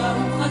 עכשיו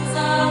הוא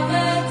חצב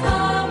את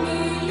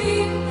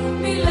המילים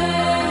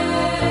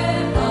מלבבו.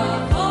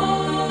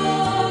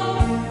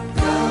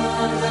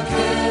 כאן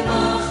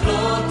הקמח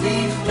לא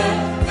תכלה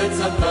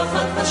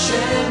וצפחת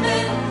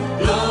השמן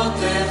לא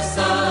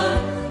תחסר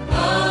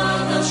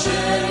עד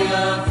אשר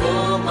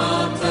יבוא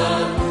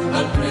מטר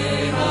על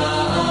פני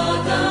האדמה.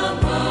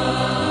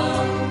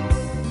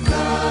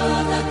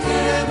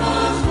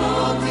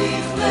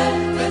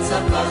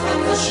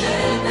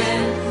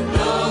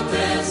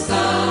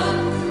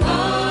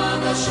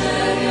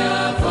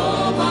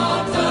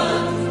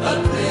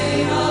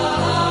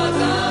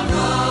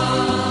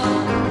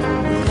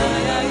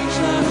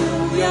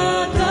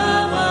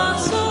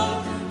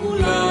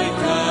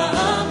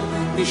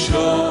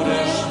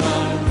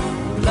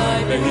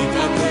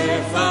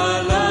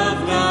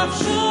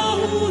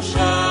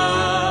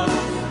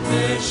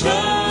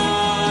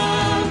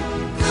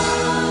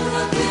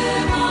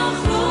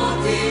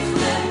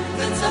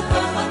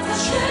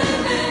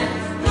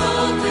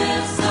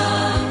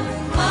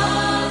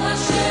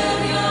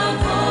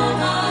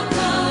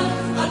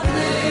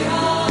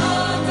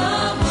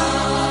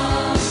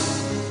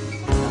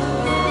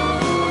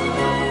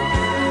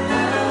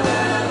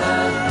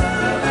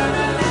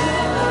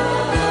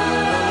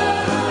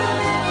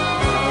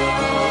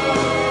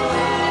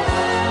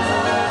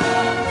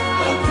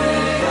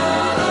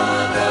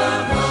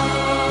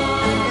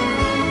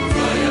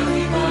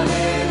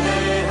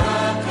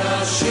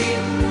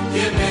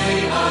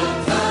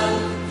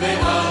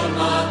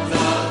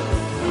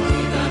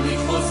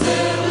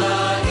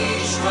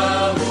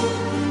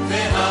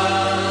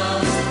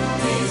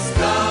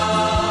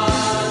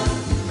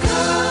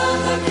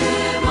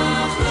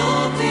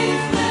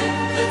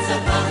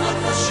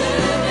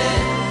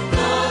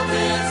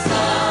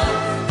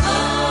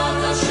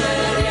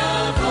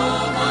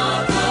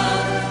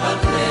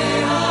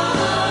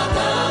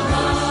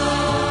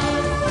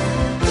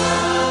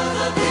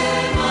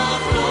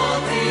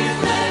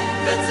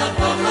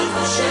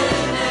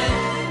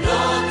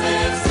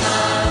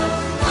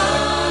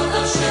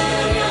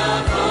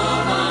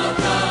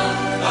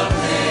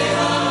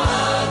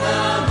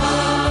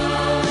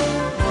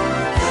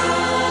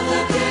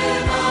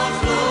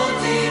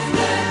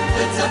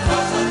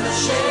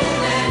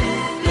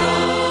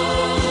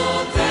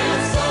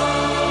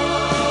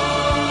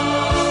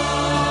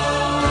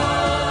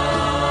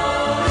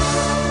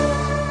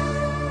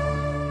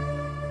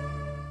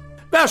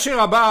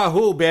 והשיר הבא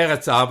הוא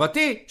בארץ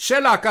אהבתי של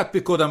להקת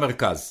פיקוד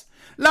המרכז.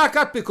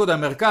 להקת פיקוד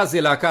המרכז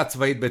היא להקה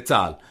צבאית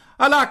בצה"ל.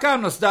 הלהקה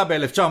נוסדה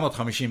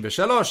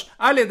ב-1953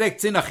 על ידי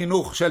קצין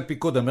החינוך של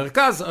פיקוד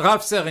המרכז,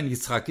 רב סרן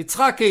יצחק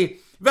יצחקי,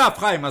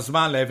 והפכה עם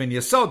הזמן לאבן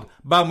יסוד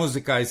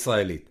במוזיקה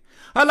הישראלית.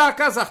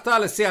 הלהקה זכתה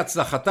לשיא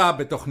הצלחתה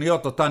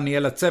בתוכניות אותן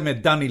ניהל הצמד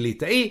דני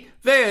ליטאי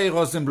ויאיר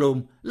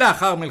רוזנבלום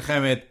לאחר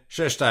מלחמת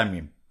ששת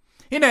הימים.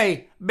 הנה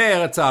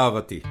בארץ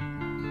אהבתי.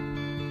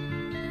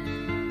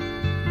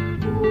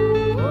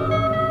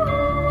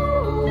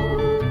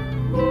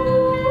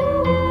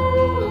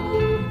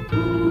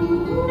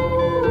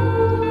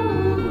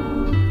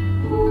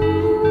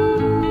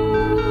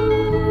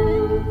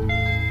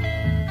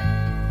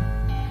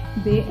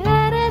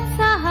 בארץ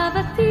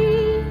אהבתי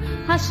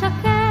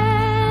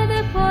השקד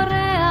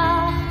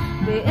פורח,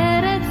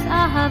 בארץ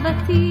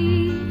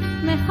אהבתי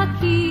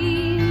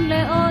מחכים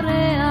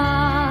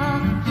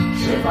לאורח.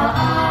 שבע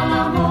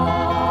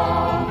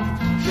עלמות,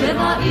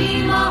 שבע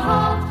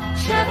אמהות,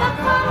 שבע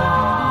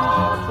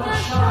קרות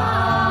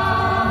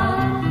בשער.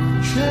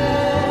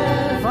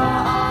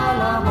 שבע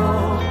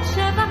עלמות,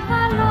 שבע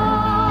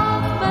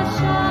קלות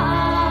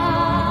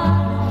בשער,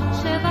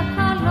 שבע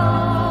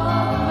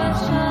קלות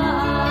בשער.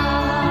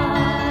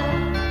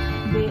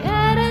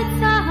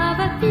 בארץ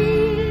אהבתי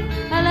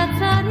על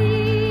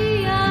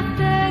הצריח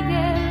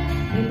דגל,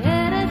 אל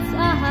ארץ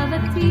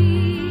אהבתי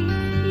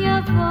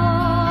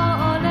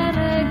יבוא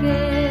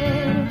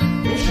לרגל.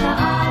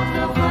 בשעה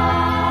טובה,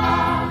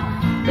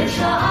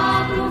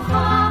 בשעה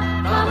ברוכה,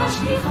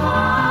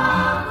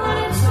 המשגיחה כל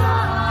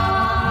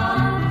צער.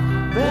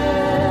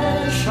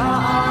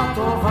 בשעה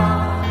טובה,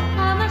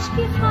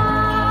 המשגיחה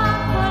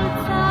כל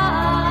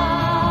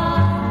צער,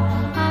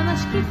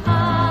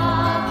 המשגיחה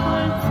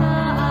כל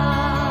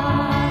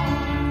צער.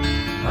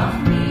 אך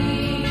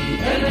מי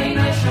אלי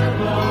נשר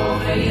לו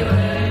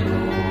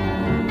ויראנו,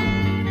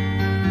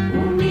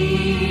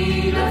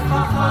 ומי לב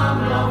חכם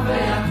לו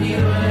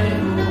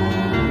ויכירנו.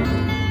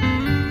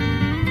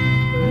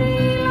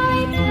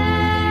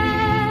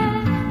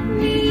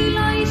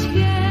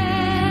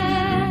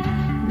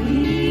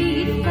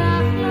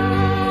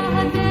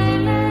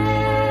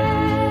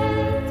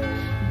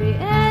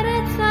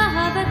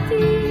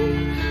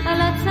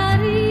 על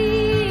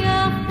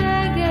הצריח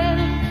דגל,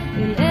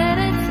 אל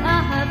ארץ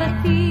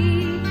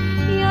אהבתי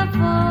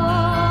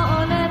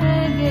יבוא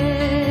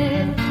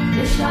לרגל.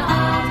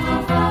 בשעה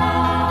טובה,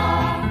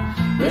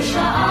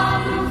 בשעה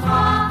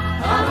ברוכה,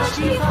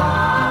 המשגיחה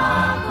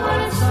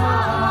כל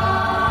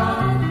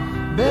צער.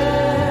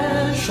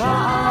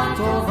 בשעה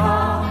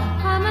טובה,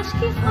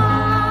 המשגיחה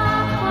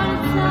כל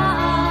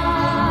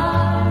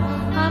צער,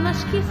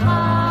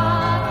 המשגיחה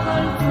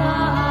כל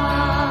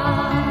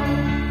צער.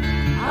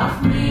 אך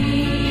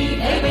מי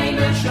אבי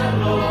נשר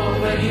לו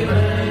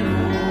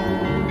ויראנו,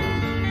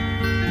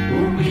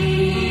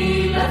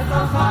 ומי לב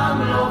חכם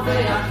לו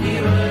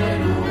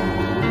ויכירנו.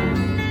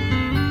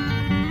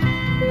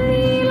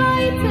 מי לא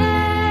יצא,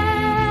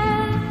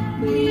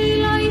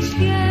 מי לא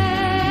ישגה,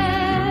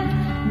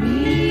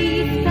 מי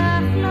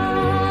יפתח לו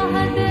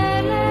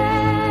הדלת.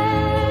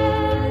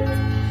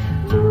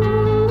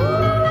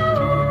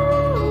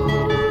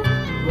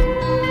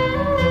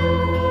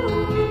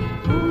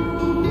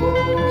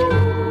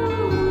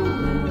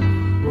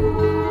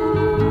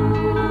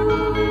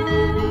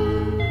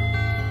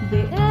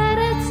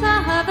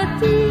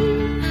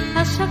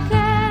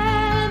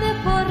 השקד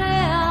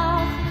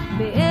פורח,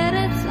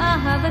 בארץ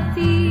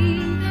אהבתי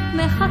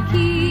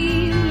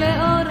מחכים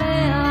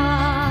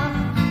לאורח.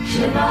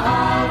 שבע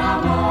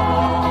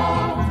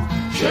עלמות,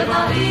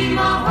 שבע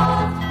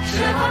אמהות,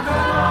 שבע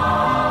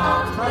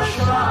קרות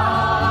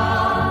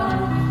בשער.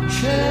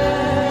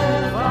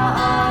 שבע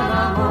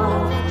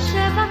עלמות,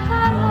 שבע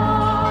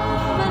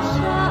קרות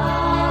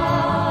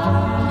בשער,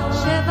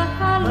 שבע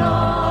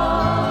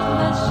קרות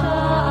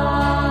בשער.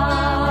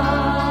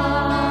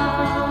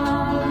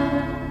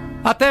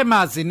 אתם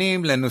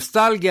מאזינים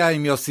לנוסטלגיה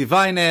עם יוסי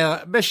ויינר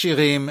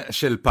בשירים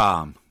של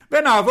פעם.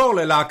 ונעבור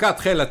ללהקת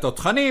חיל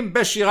התותחנים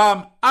בשירם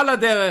על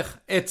הדרך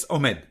עץ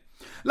עומד.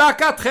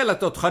 להקת חיל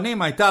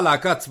התותחנים הייתה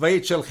להקה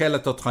צבאית של חיל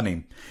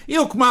התותחנים. היא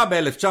הוקמה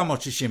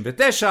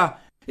ב-1969,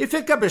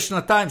 הפיקה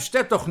בשנתיים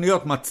שתי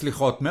תוכניות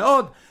מצליחות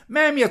מאוד,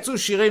 מהם יצאו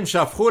שירים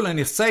שהפכו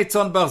לנכסי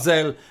צאן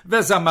ברזל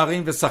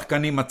וזמרים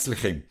ושחקנים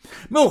מצליחים.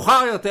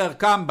 מאוחר יותר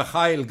קם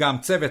בחיל גם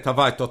צוות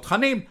הווי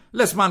תותחנים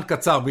לזמן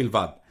קצר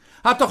בלבד.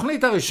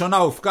 התוכנית הראשונה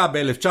הופקה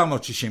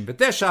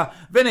ב-1969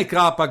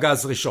 ונקרא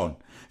פגז ראשון.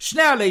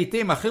 שני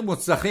הלהיטים הכי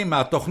מוצלחים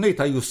מהתוכנית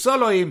היו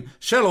סולואים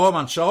של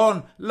רומן שרון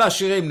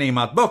לשירים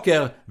נעימת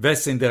בוקר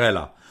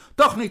וסינדרלה.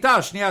 תוכניתה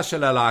השנייה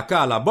של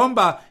הלהקה על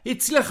הבומבה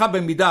הצליחה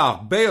במידה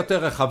הרבה יותר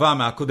רחבה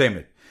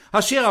מהקודמת.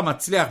 השיר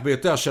המצליח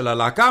ביותר של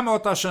הלהקה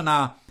מאותה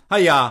שנה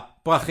היה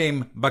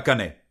פרחים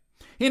בקנה.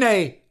 הנה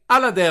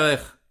על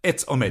הדרך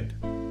עץ עומד.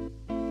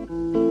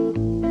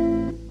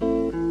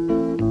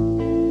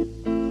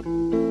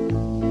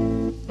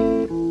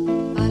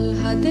 על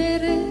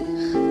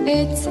הדרך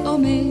עץ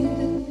עומד,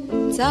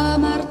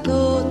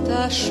 צמרתו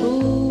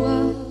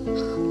תשוח,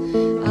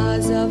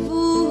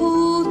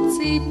 עזבו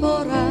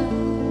ציפורה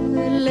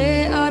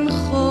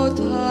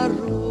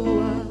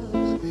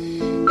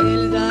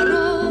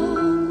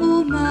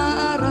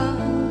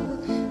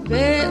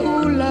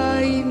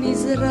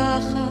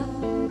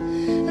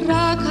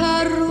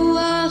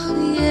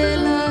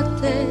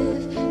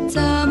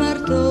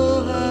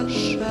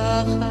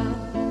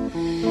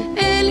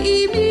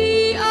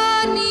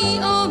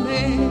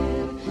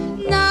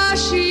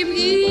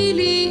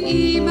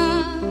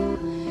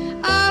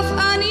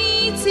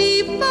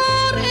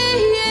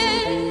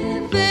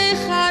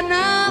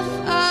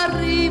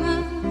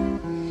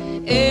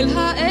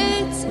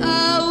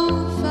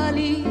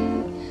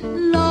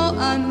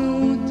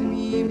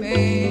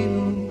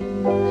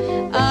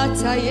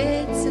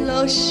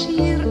לא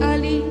שיר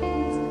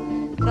עליז,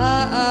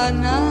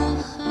 תנחמנו.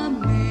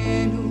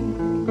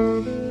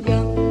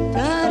 ים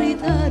טרי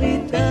טרי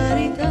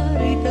טרי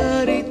טרי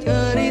טרי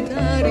טרי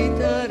טרי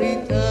טרי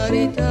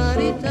טרי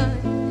טרי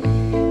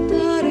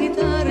טרי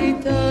טרי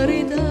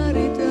טרי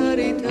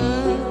טרי טרי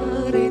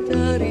טרי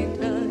טרי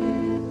טרי.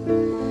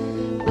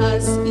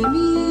 אז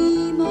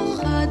אמי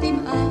מוחה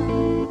דמעה,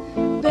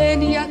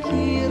 בן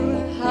יקיר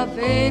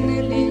הבן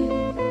לי,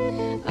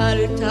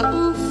 אל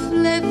תעוף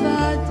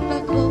לבד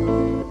בקור,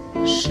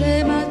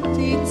 שמא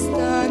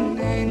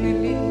תצטנן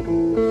לי.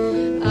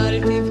 אל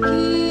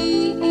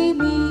תבכי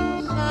אמי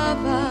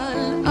חבל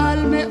על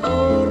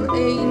מאור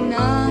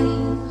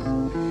עינייך,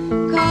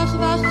 כך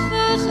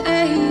וכך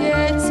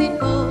אהיה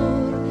ציפור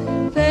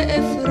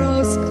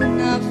ואפרוס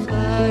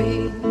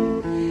כנפייך.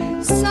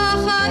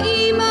 סחה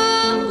אמא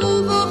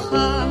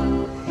ובוכה,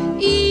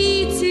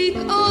 איציק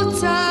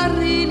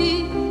אוצרי לי,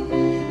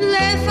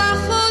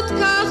 לפחות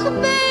כך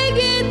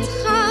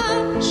בגדך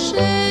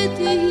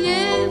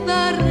שתהיה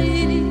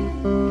בריא לי.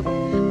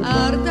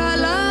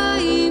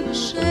 ארדליים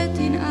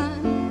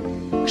שתנען,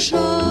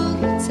 קשור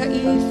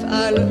צעיף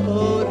על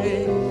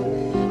עורף,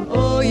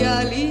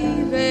 אויה לי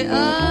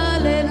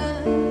ועל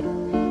אליי,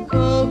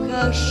 כה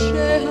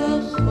קשה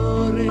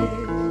החורף.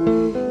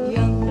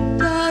 ים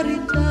טרי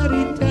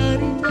טרי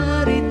טרי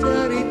טרי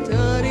טרי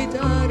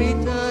טרי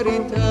טרי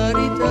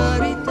טרי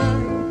טרי טרי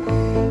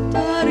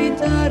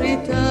טרי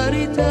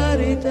טרי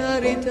טרי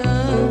טרי טרי טרי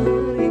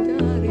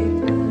טרי.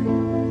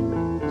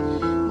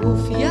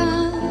 גופיה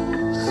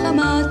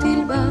חמה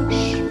תלבש,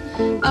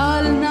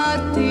 אל נא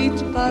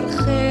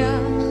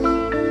תתפרחח,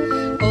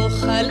 או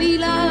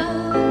חלילה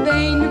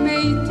בין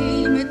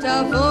מתים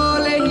תבוא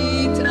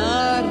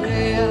להתארח.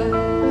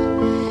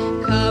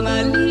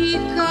 כמה לי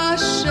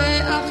קשה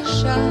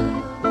עכשיו,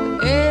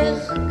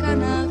 איך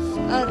כנף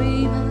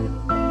ארימה,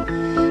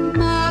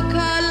 מה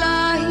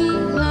קלה היא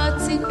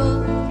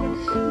הציפור,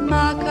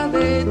 מה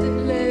כבד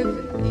לב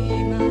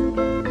אמא.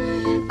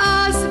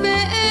 אז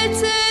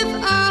בעצב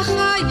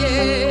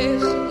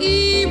אחייך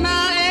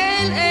אמא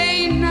אל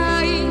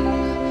עינייך,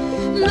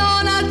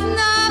 לא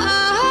נתנה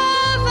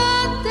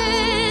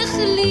אהבתך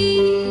לי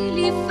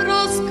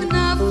לפרוס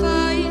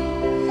כנפיים.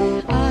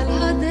 על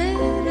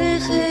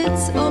הדרך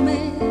עץ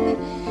עומד,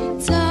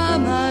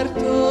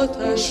 צמרתו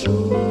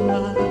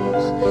תשוח,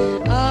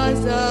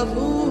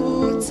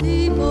 עזבו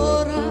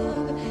ציפוריו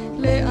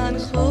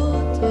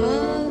להנחות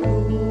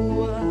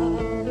הרוח.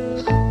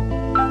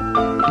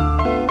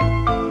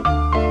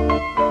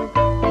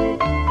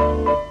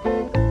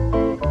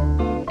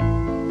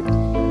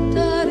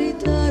 טרי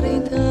טרי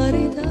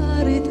טרי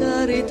טרי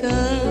טרי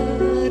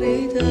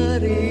טרי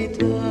טרי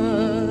טרי.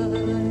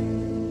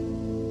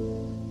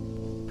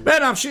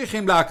 ונמשיך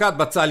עם להקת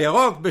בצל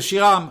ירוק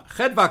בשירם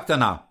חדווה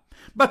קטנה.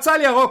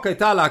 בצל ירוק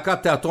הייתה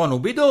להקת תיאטרון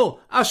ובידור,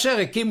 אשר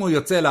הקימו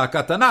יוצאי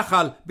להקת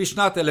הנחל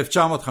בשנת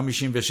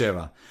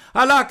 1957.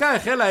 הלהקה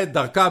החלה את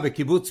דרכה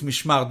בקיבוץ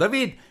משמר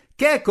דוד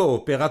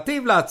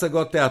כקואופרטיב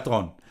להצגות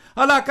תיאטרון.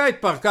 הלהקה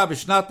התפרקה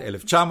בשנת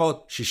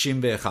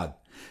 1961.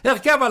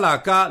 הרכב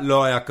הלהקה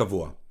לא היה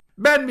קבוע.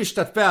 בין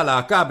משתתפי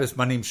הלהקה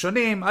בזמנים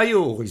שונים היו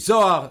אורי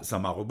זוהר,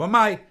 זמר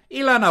ובמאי,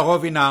 אילנה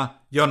רובינה,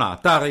 יונה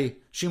עטרי,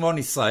 שמעון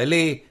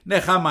ישראלי,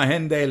 נחמה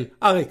הנדל,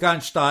 אריק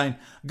איינשטיין,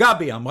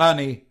 גבי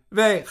אמרני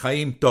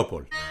וחיים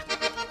טופול.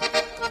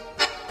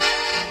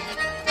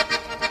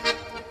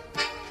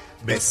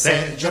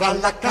 בסג'רה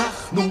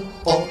לקחנו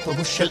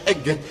אוטובוס של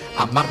אגד,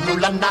 אמרנו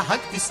לנהג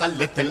תיסע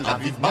לתל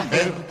אביב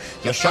מהר,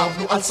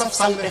 ישבנו על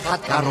ספסל אחד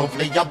קרוב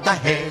ליד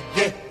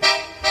ההגה,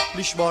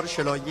 לשמור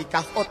שלא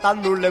ייקח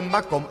אותנו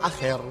למקום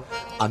אחר.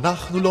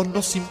 אנחנו לא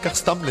נוסעים כך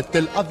סתם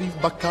לתל אביב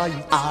בקיץ,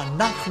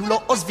 אנחנו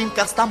לא עוזבים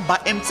כך סתם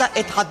באמצע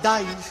את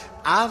הדיג,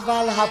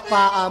 אבל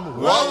הפעם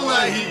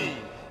וואלהי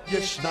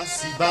ישנה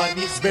סיבה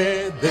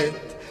נכבדת,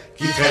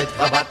 כי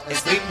חדווה בת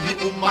 20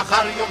 היא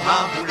ומחר יום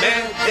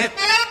ההולדת.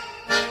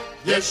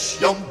 יש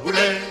יום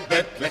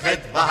הולדת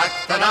לחדווה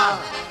הקטנה,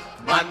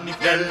 מה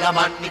נקנה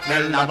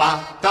לה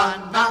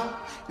מתנה?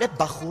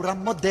 לבחורה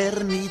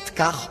מודרנית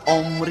כך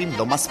אומרים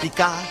לא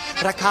מספיקה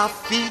רק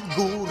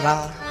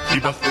הפיגורה, כי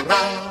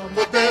בחורה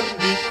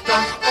מודרנית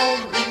כך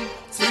אומרים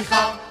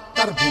צריכה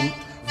תרבות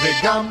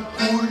וגם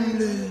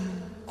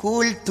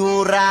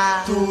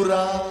קולטורה,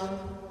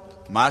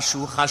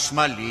 משהו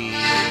חשמלי,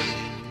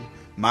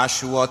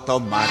 משהו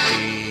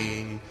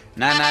אוטומטי,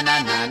 נה נה נה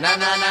נה נה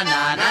נה נה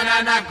נה נה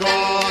נה נה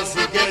גוז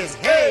וגז,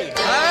 היי!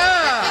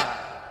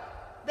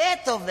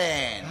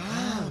 בטהובן!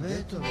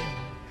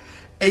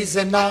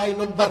 איזה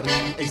ניילון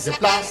בריא, איזה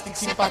פלסטיק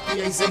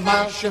סימפטי, איזה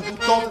משהו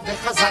טוב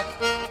וחזק,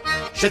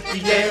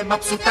 שתהיה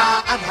מבסוטה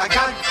עד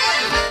הגג.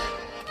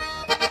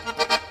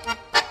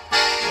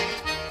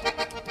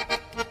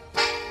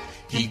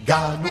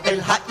 הגענו אל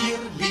העיר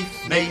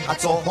לפני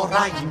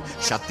הצהריים,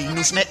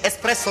 שתינו 2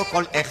 אספרסו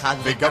כל אחד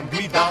וגם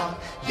גלידה,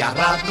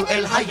 ירדנו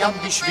אל הים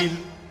בשביל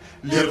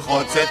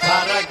לרחוץ את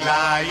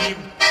הרגליים,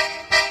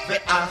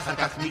 ואחר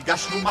כך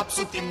ניגשנו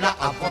מבסוטים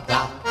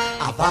לעבודה.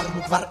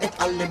 עברנו כבר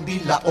את אלנבי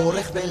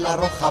לאורך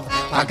ולרוחב,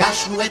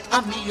 פגשנו את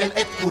עמיאל,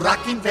 את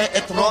קורקים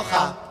ואת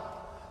רוחב.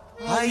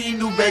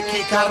 היינו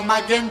בכיכר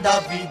מגן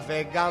דוד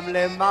וגם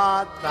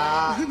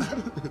למטה.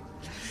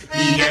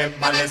 יהיה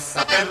מה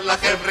לספר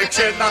לחבר'ה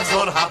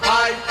כשנחזור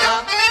הביתה.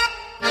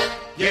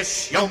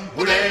 יש יום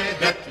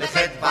הולדת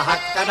לחדווה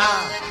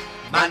הקטנה,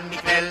 מה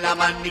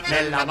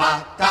נקנה לה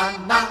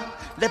מתנה?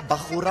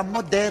 לבחורה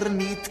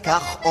מודרנית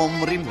כך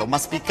אומרים לא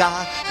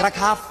מספיקה רק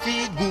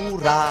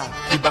הפיגורה,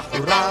 כי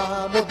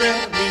בחורה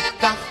מודרנית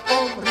כך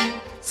אומרים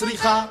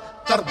צריכה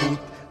תרבות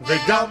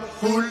וגם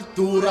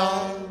קולטורה.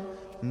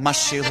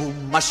 משהו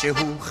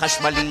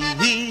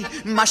חשמלי,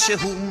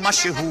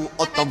 משהו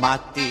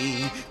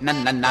אוטומטי,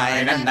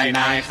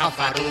 נננאי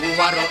חפרו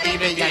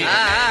הרואים יין.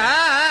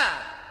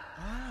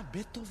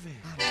 בטהובן.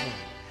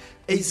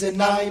 איזה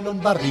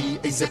ניילון בריא,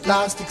 איזה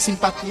פלסטיק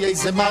סימפטי,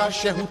 איזה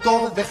משהו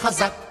טוב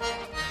וחזק,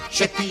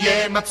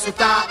 שתהיה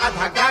מבסוטה עד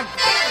הגג.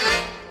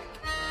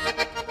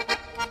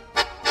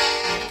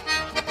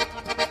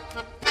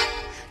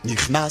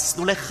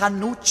 נכנסנו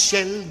לחנות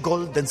של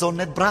גולדן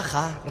זונת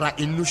ברכה,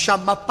 ראינו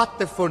שם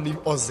פטפון עם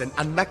אוזן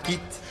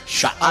ענקית,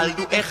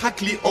 שאלנו איך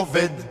הכלי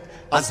עובד,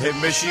 אז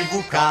הם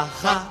משיבו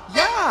ככה,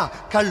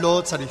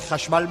 קלות צריך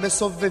חשמל,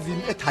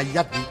 מסובבים את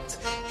הידית.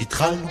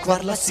 התחלנו כבר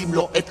לשים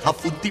לו את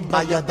הפונטים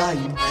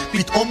בידיים,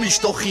 פתאום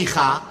אשתו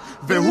חיכה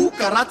והוא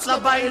קרץ לה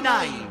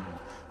בעיניים.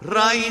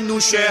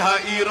 ראינו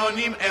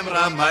שהאירונים הם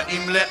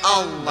רמאים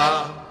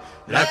לאללה,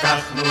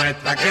 לקחנו את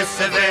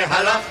הכסף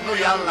והלכנו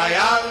יאללה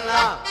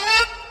יאללה.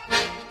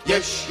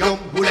 יש יום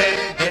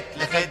הולדת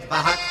לחדווה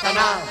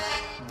הקטנה,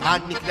 מה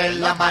נקנה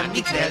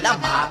לה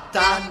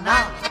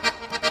מתנה?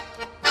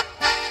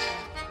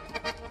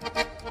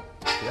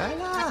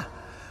 יאללה.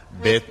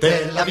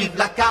 בתל אביב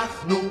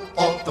לקחנו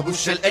אוטובוס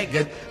של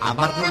אגד,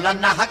 אמרנו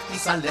לנהג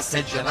תיסע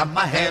לסג'רה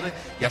מהר,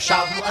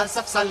 ישבנו על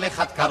ספסל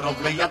אחד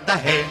קרוב ליד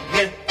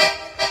ההגה,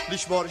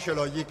 לשמור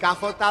שלא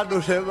ייקח אותנו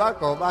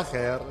למקום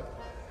אחר.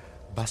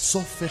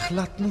 בסוף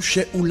החלטנו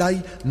שאולי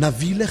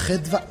נביא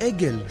לחדווה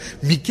עגל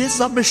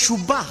מגזע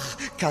משובח,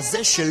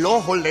 כזה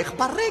שלא הולך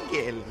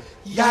ברגל.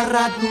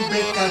 ירדנו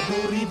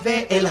בכדורי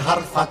ואל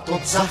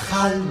הרפתות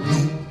זחלנו,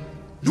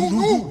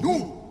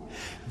 נו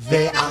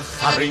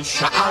ואחרי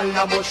שעה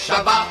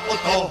למושבה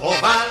אותו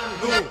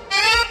הובלנו.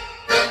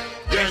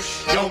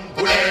 יש יום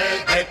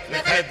הולדת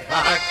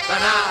לחדווה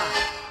הקטנה,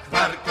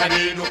 כבר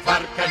קנינו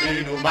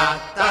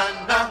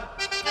מתנה,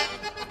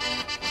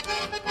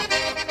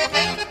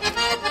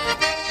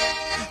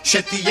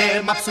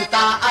 שתהיה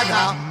מבסוטה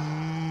אדם.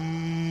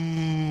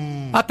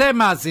 אתם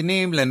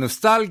מאזינים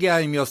לנוסטלגיה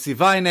עם יוסי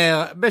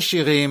ויינר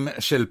בשירים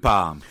של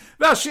פעם,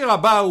 והשיר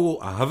הבא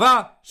הוא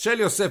אהבה של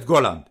יוסף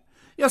גולנד.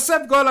 יוסף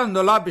גולנד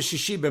נולד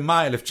ב6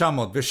 במאי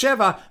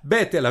 1907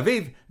 בתל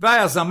אביב,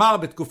 והיה זמר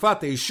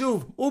בתקופת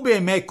היישוב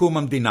ובימי קום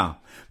המדינה,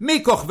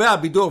 מכוכבי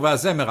הבידור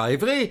והזמר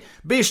העברי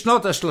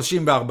בשנות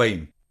ה-30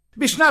 ו-40.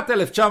 בשנת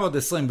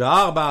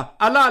 1924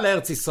 עלה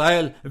לארץ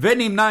ישראל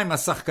ונמנה עם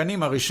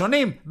השחקנים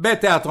הראשונים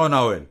בתיאטרון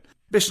האוהל.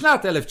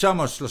 בשנת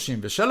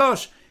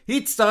 1933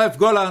 הצטרף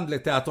גולנד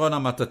לתיאטרון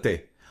המטאטה.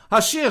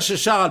 השיר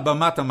ששר על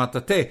במת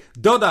המטאטה,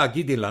 דודה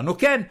הגידי לנו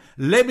כן,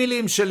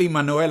 למילים של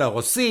עמנואל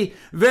הרוסי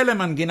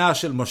ולמנגינה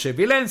של משה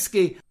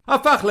וילנסקי,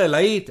 הפך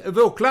ללהיט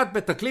והוקלט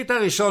בתקליט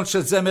הראשון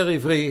של זמר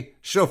עברי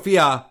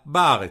שהופיע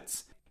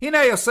בארץ.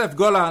 הנה יוסף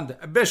גולנד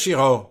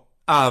בשירו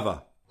אהבה.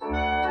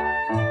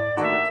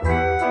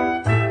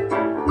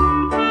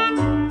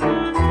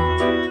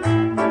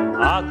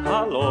 את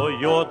הלא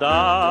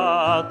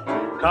יודעת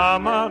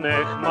כמה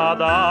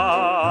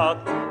נחמדת,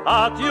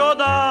 את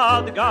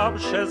יודעת גם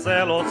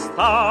שזה לא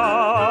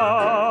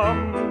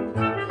סתם.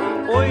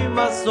 אוי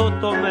מה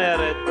זאת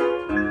אומרת,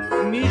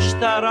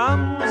 משטרה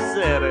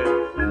מוזרת,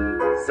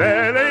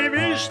 זה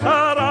לי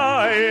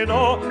משטרה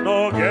אינו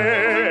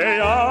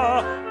נוגע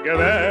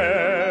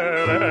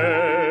גברת.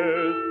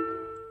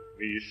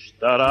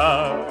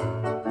 משטרה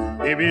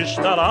היא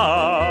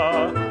משטרה,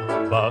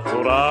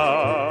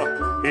 בחורה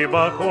היא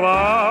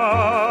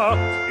בחורה,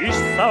 איש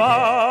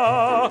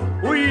צבא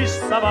הוא איש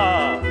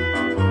צבא,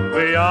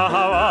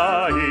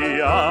 ואהבה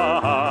היא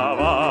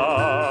אהבה.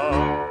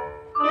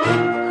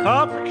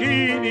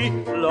 חבקיני,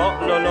 לא,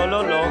 לא, לא,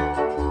 לא, לא,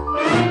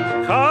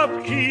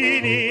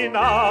 חבקיני נא,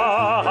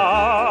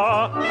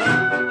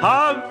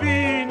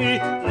 הביני,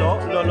 לא,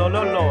 לא, לא,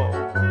 לא, לא,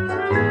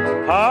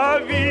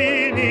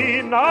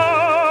 הביני נא,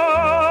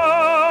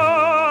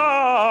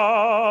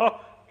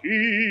 כי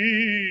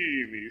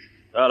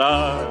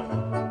משטרה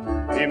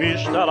היא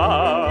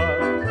משטרה,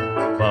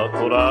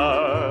 בחורה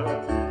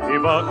היא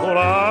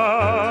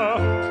בחורה,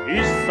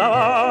 איש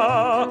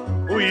צבא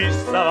הוא איש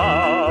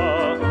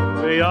צבא,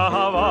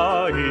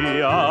 ואהבה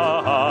היא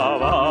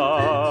אהבה.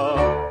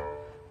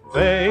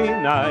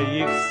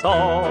 ועינייך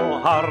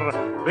סוהר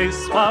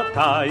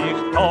ושפתייך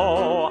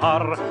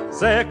טוהר,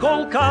 זה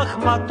כל כך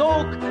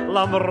מתוק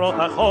למרות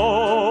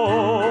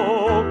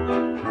החוק.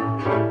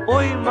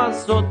 אוי מה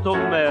זאת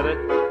אומרת,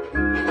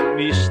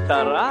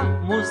 משטרה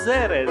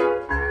מוזרת,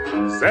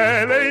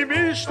 זה לי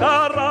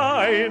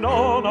משטרה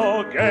אינו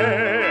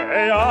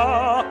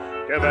נוגע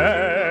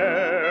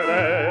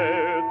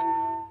גברת.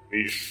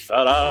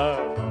 משטרה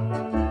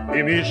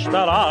היא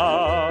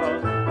משטרה,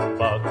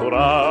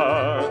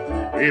 בחורה,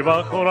 היא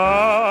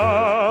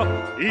בחורה,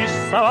 איש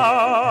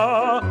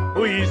שרה,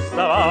 הוא איש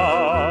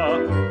שרה,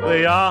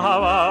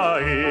 ויהבה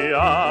היא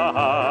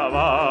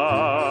אהבה.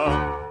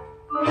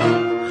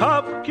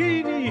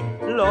 חבקיני,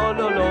 לא,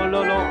 לא, לא,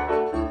 לא, לא,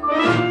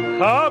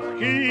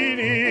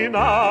 חבקיני נא,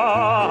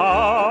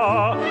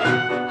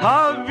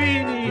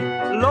 הביני,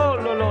 לא,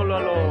 לא, לא,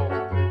 לא, לא,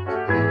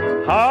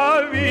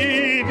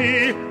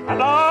 הביני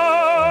נא,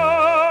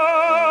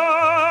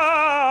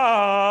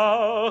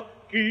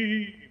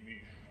 כי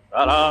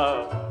משטרה,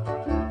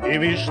 היא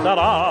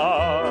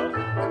משטרה,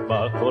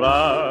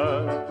 בחורה,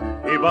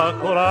 היא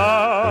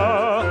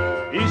בחורה,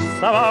 איש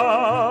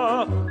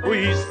סבא, הוא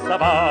איש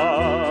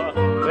סבא,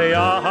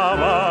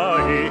 ואהבה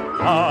היא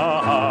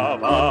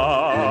אהבה.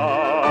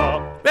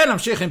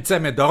 ונמשיך עם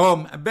צמד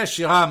דרום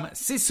בשירם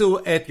שישו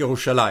את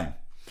ירושלים.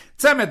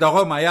 צמד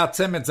דרום היה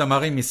צמד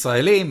זמרים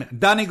ישראלים,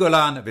 דני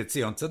גולן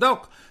וציון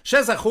צדוק,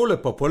 שזכו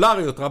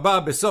לפופולריות רבה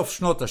בסוף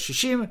שנות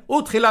ה-60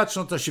 ותחילת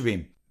שנות ה-70.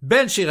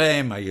 בין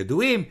שיריהם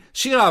הידועים,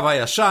 שיר אהבה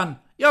ישן,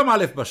 יום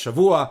א'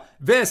 בשבוע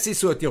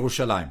ושישו את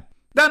ירושלים.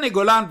 דני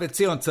גולן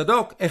וציון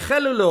צדוק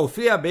החלו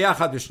להופיע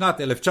ביחד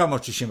בשנת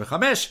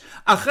 1965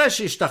 אחרי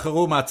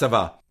שהשתחררו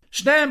מהצבא.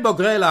 שניהם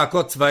בוגרי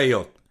להקות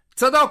צבאיות.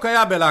 צדוק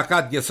היה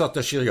בלהקת גייסות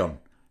השריון.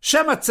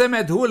 שם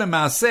הצמד הוא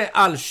למעשה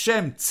על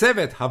שם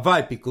צוות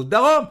הוואי פיקוד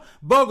דרום,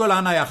 בו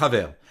גולן היה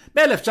חבר.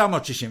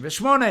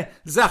 ב-1968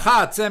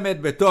 זכה הצמד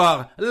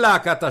בתואר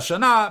להקת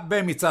השנה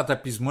במצעד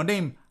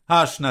הפזמונים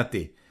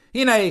השנתי.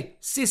 הנה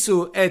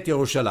שישו את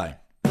ירושלים.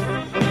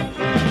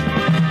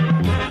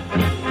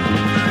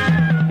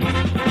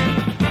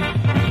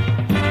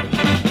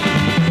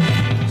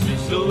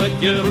 שישו את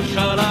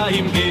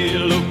ירושלים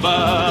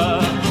גילובה,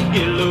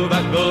 גילובה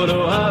כל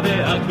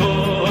אוהביה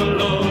כל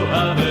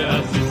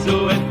אוהביה.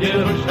 שישו את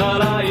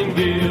ירושלים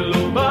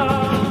גילובה,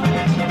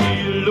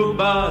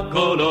 גילובה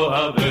כל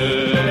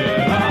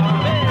אוהביה.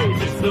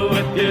 שישו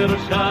את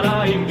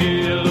ירושלים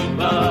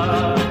גילובה,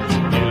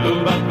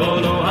 גילובה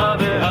כל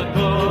אוהביה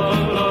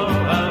כל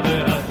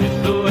אוהביה.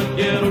 שישו את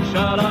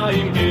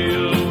ירושלים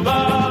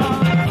גילובה,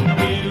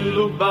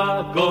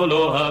 גילובה כל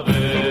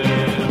אוהביה.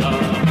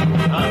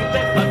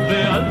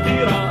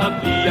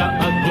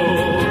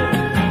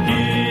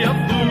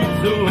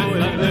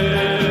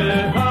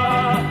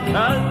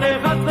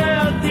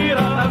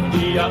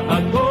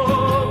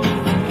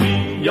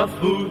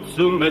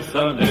 יפוצו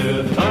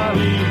מסנך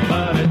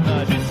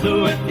ויפרתה.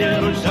 שישו את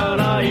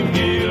ירושלים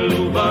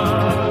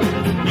גילובה,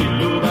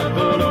 גילובה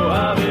כל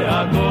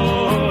אוהביה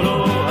כל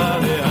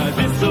אוהביה.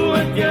 שישו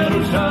את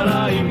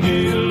ירושלים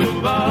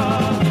גילובה,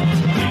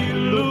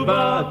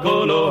 גילובה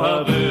כל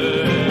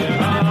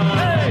אוהביה.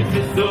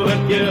 שישו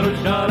את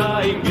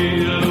ירושלים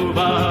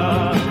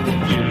גילובה,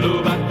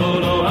 גילובה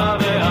כל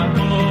אוהביה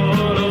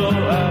כל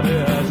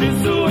אוהביה.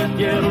 שישו את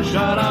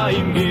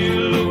ירושלים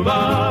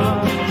גילובה,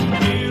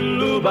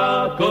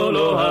 כל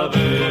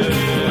אוהביה.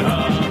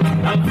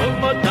 על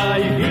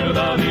חומותיי עיר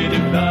דוד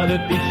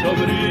הפקדתי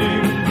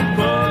שומרים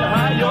כל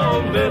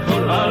היום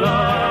וכל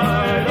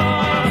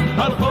הלילה.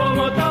 על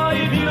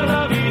חומותיי עיר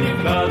דוד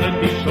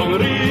הפקדתי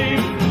שומרים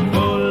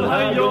כל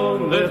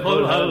היום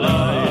וכל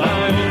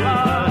הלילה.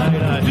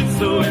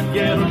 שישו את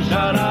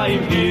ירושלים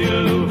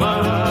גילובה,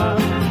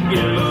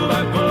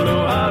 גילובה כל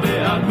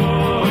אוהביה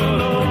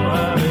כל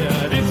אוהביה.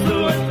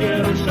 שישו את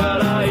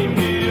ירושלים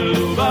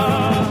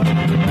גילובה,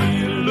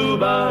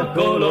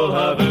 כל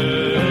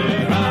אוהביה.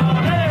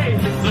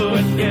 שישו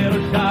את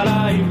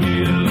ירושלים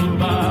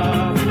גילובה,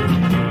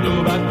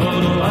 גילובה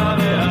כל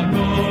אוהביה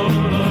כל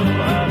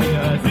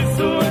אוהביה.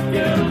 שישו את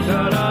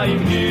ירושלים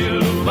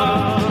גילובה,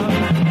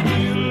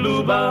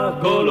 גילובה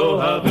כל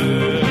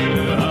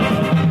אוהביה.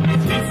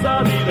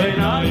 שיסביב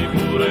עינייך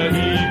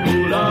וראי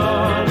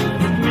כולם,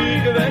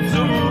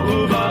 נקבצו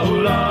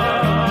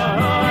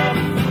בעולם.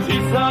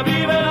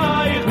 שיסביב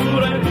עינייך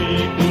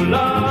וראי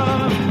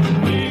כולם,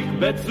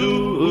 נקבצו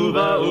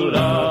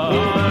בעולם.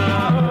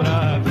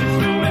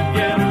 שישו את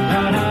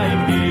ירושלים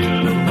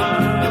גילובה,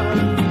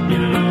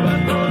 גילובה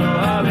כל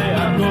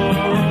אוהביה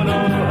כל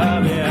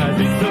אוהביה.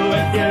 שישו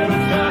את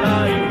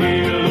ירושלים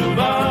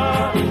גילובה,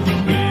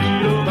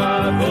 גילובה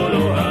כל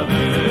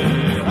אוהביה.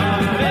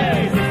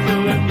 שישו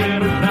את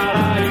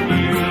ירושלים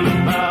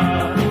גילובה,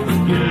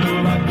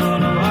 גילובה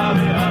כל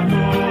אוהביה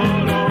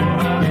כל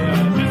אוהביה.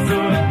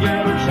 שישו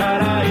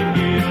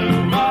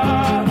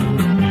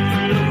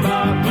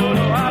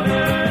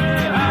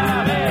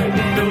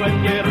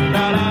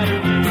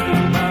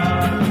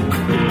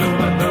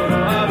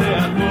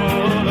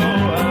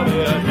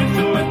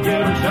את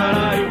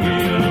ירושלים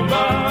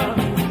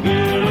גילובה,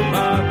 גילובה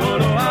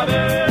כל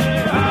אוהביה.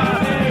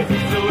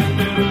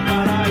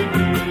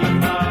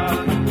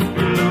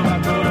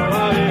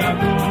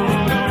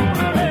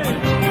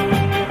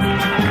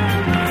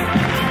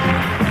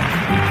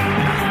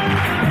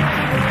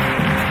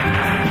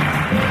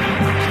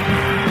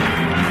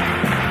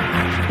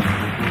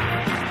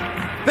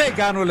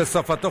 והגענו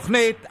לסוף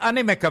התוכנית,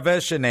 אני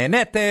מקווה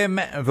שנהנתם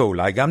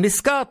ואולי גם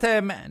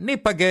נזכרתם.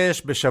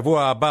 ניפגש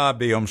בשבוע הבא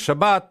ביום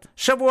שבת.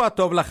 שבוע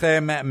טוב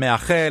לכם,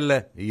 מאחל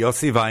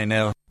יוסי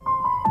ויינר.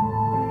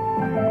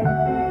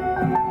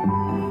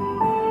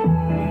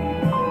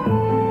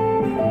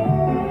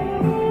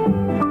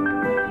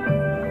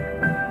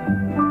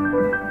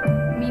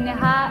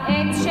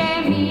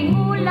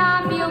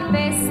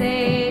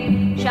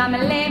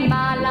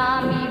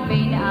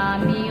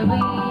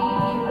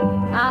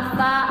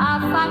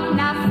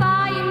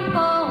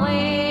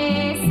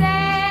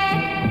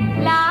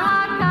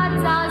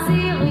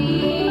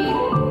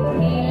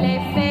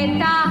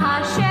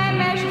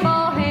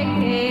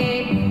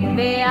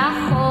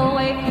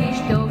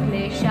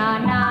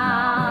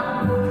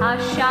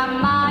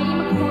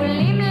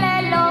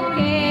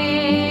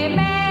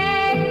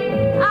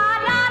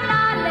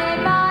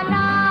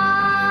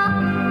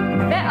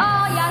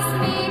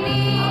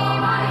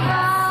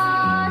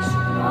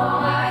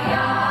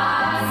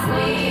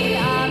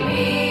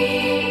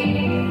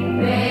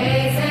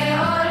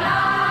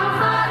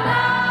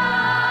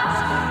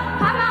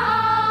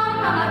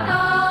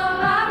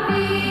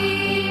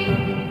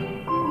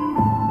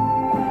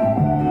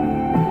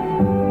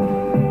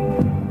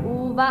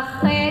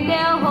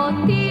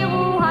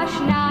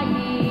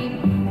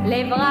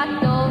 לב רק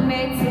טוב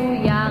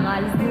מצויר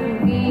על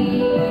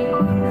זוגי,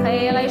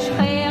 חרש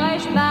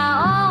חרש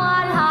באור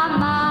על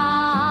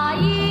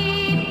המים,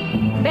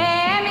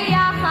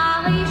 בהמיה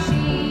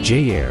חרישי.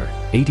 J-Air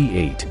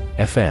 88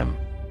 FM.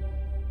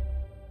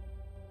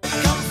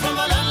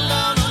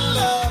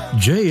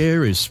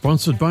 J-Air is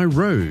sponsored by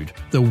Rode,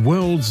 the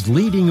world's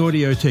leading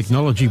audio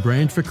technology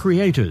brand for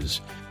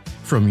creators.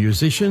 From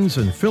musicians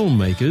and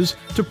filmmakers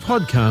to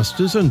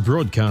podcasters and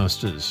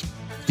broadcasters.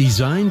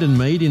 Designed and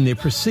made in their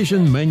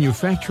precision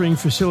manufacturing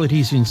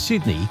facilities in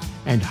Sydney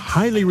and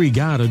highly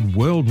regarded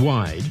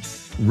worldwide,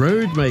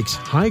 Rode makes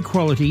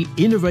high-quality,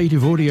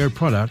 innovative audio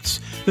products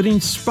that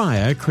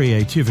inspire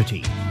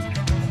creativity.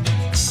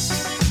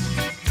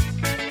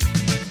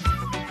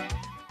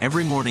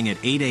 Every morning at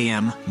 8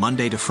 a.m.,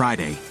 Monday to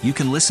Friday, you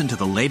can listen to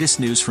the latest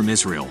news from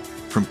Israel,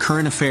 from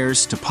current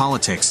affairs to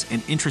politics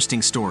and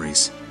interesting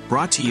stories.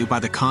 Brought to you by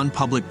the Khan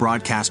Public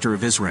Broadcaster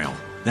of Israel.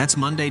 That's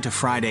Monday to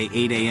Friday,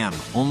 8 a.m.,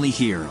 only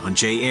here on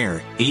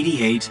J-Air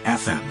 88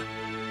 FM.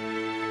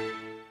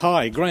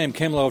 Hi, Graham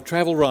Kemlow of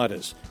Travel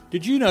Writers.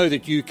 Did you know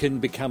that you can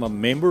become a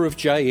member of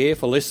J-Air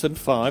for less than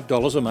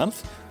 $5 a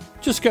month?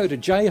 Just go to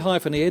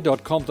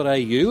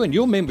j-air.com.au and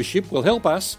your membership will help us